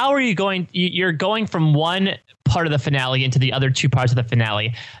 how are you you're going from one part of the finale into the other two parts of the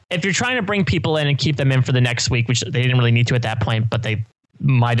finale. If you're trying to bring people in and keep them in for the next week, which they didn't really need to at that point, but they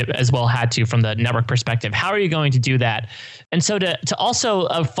might have as well had to from the network perspective. How are you going to do that? And so to also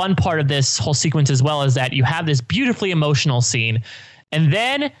a fun part of this whole sequence as well is that you have this beautifully emotional scene, and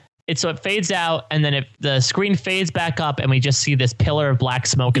then it fades out, and then the screen fades back up, and we just see this pillar of black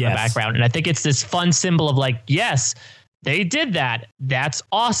smoke in the background. And I think it's this fun symbol of like, yes, they did that. That's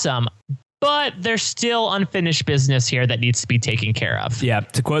awesome. But there's still unfinished business here that needs to be taken care of. Yeah,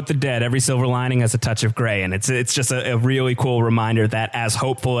 to quote the Dead, every silver lining has a touch of gray, and it's just a really cool reminder that as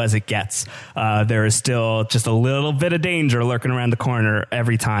hopeful as it gets, there is still just a little bit of danger lurking around the corner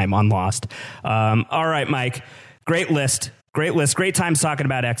every time on Lost. All right, Mike, great list. Great times talking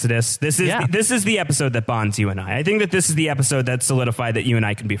about Exodus. This is the episode that bonds you and I. I think that this is the episode that solidified that you and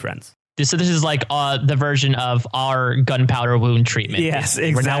I can be friends. This is like the version of our gunpowder wound treatment. Yes,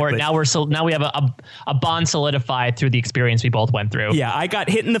 exactly. Now we have a bond solidified through the experience we both went through. Yeah, I got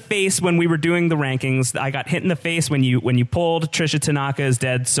hit in the face when we were doing the rankings. I got hit in the face when you pulled Trisha Tanaka is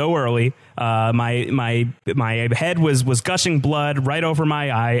dead so early. My head was gushing blood right over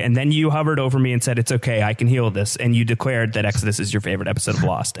my eye, and then you hovered over me and said, "It's okay, I can heal this." And you declared that Exodus is your favorite episode of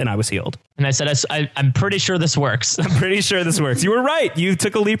Lost, and I was healed. And I said, I'm pretty sure this works. I'm pretty sure this works. You were right. You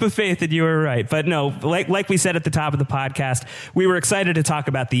took a leap of faith and you were right. But no, like we said at the top of the podcast, we were excited to talk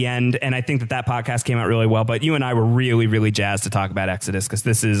about the end, and I think that podcast came out really well. But you and I were really, really jazzed to talk about Exodus because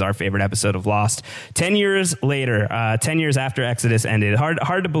this is our favorite episode of Lost. 10 years later, 10 years after Exodus ended,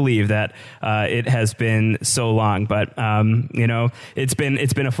 hard to believe that it has been so long. But it's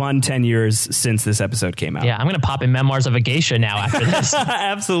been a fun 10 years since this episode came out. Yeah, I'm gonna pop in Memoirs of a Geisha now after this.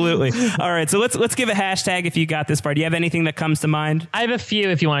 Absolutely. All right, so let's give a hashtag if you got this far. Do you have anything that comes to mind? I have a few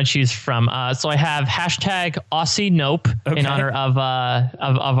if you want to choose from. So I have hashtag Aussie Nope in honor of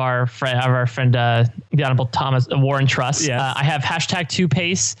our friend the Honorable Thomas Warren Truss. Yes. I have hashtag Two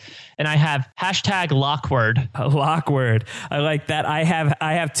Pace. And I have hashtag Lockword. Lockword. I like that. I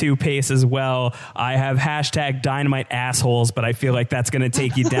have Two Pace as well. I have hashtag Dynamite Assholes, but I feel like that's going to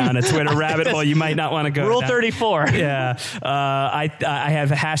take you down a Twitter rabbit hole you might not want to go Rule down. 34. Yeah. I have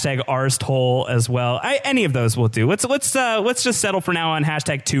hashtag Arsthole as well. Any of those will do. Let's just settle for now on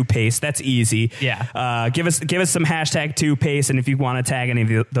hashtag Two Pace. That's easy. Yeah. Give us some hashtag Two Pace, and if you want to tag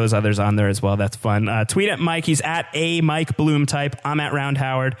any of those others on there as well, that's fun. Tweet at Mike. He's at a Mike Bloom type. I'm at Round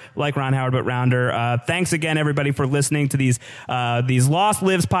Howard. Like Ron Howard, but rounder. Thanks again, everybody, for listening to these Lost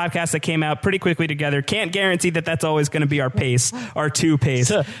Lives podcasts that came out pretty quickly together. Can't guarantee that that's always going to be our pace, our Two Pace.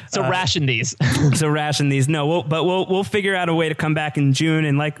 So ration these. So ration these. No, but we'll figure out a way to come back in June.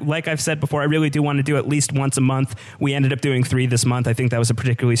 And like I've said before, I really do want to do at least once a month. We ended up doing 3 this month. I think that was a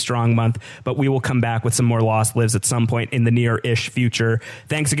particularly strong month, but we will come back with some more Lost Lives at some point in the near-ish future.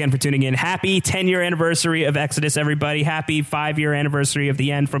 Thanks again for tuning in. Happy 10-year anniversary of Exodus, everybody. Happy 5-year anniversary of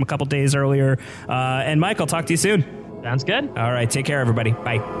the end from a couple days earlier. And Mike, I'll talk to you soon. Sounds good. All right. Take care, everybody.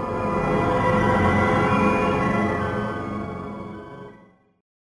 Bye.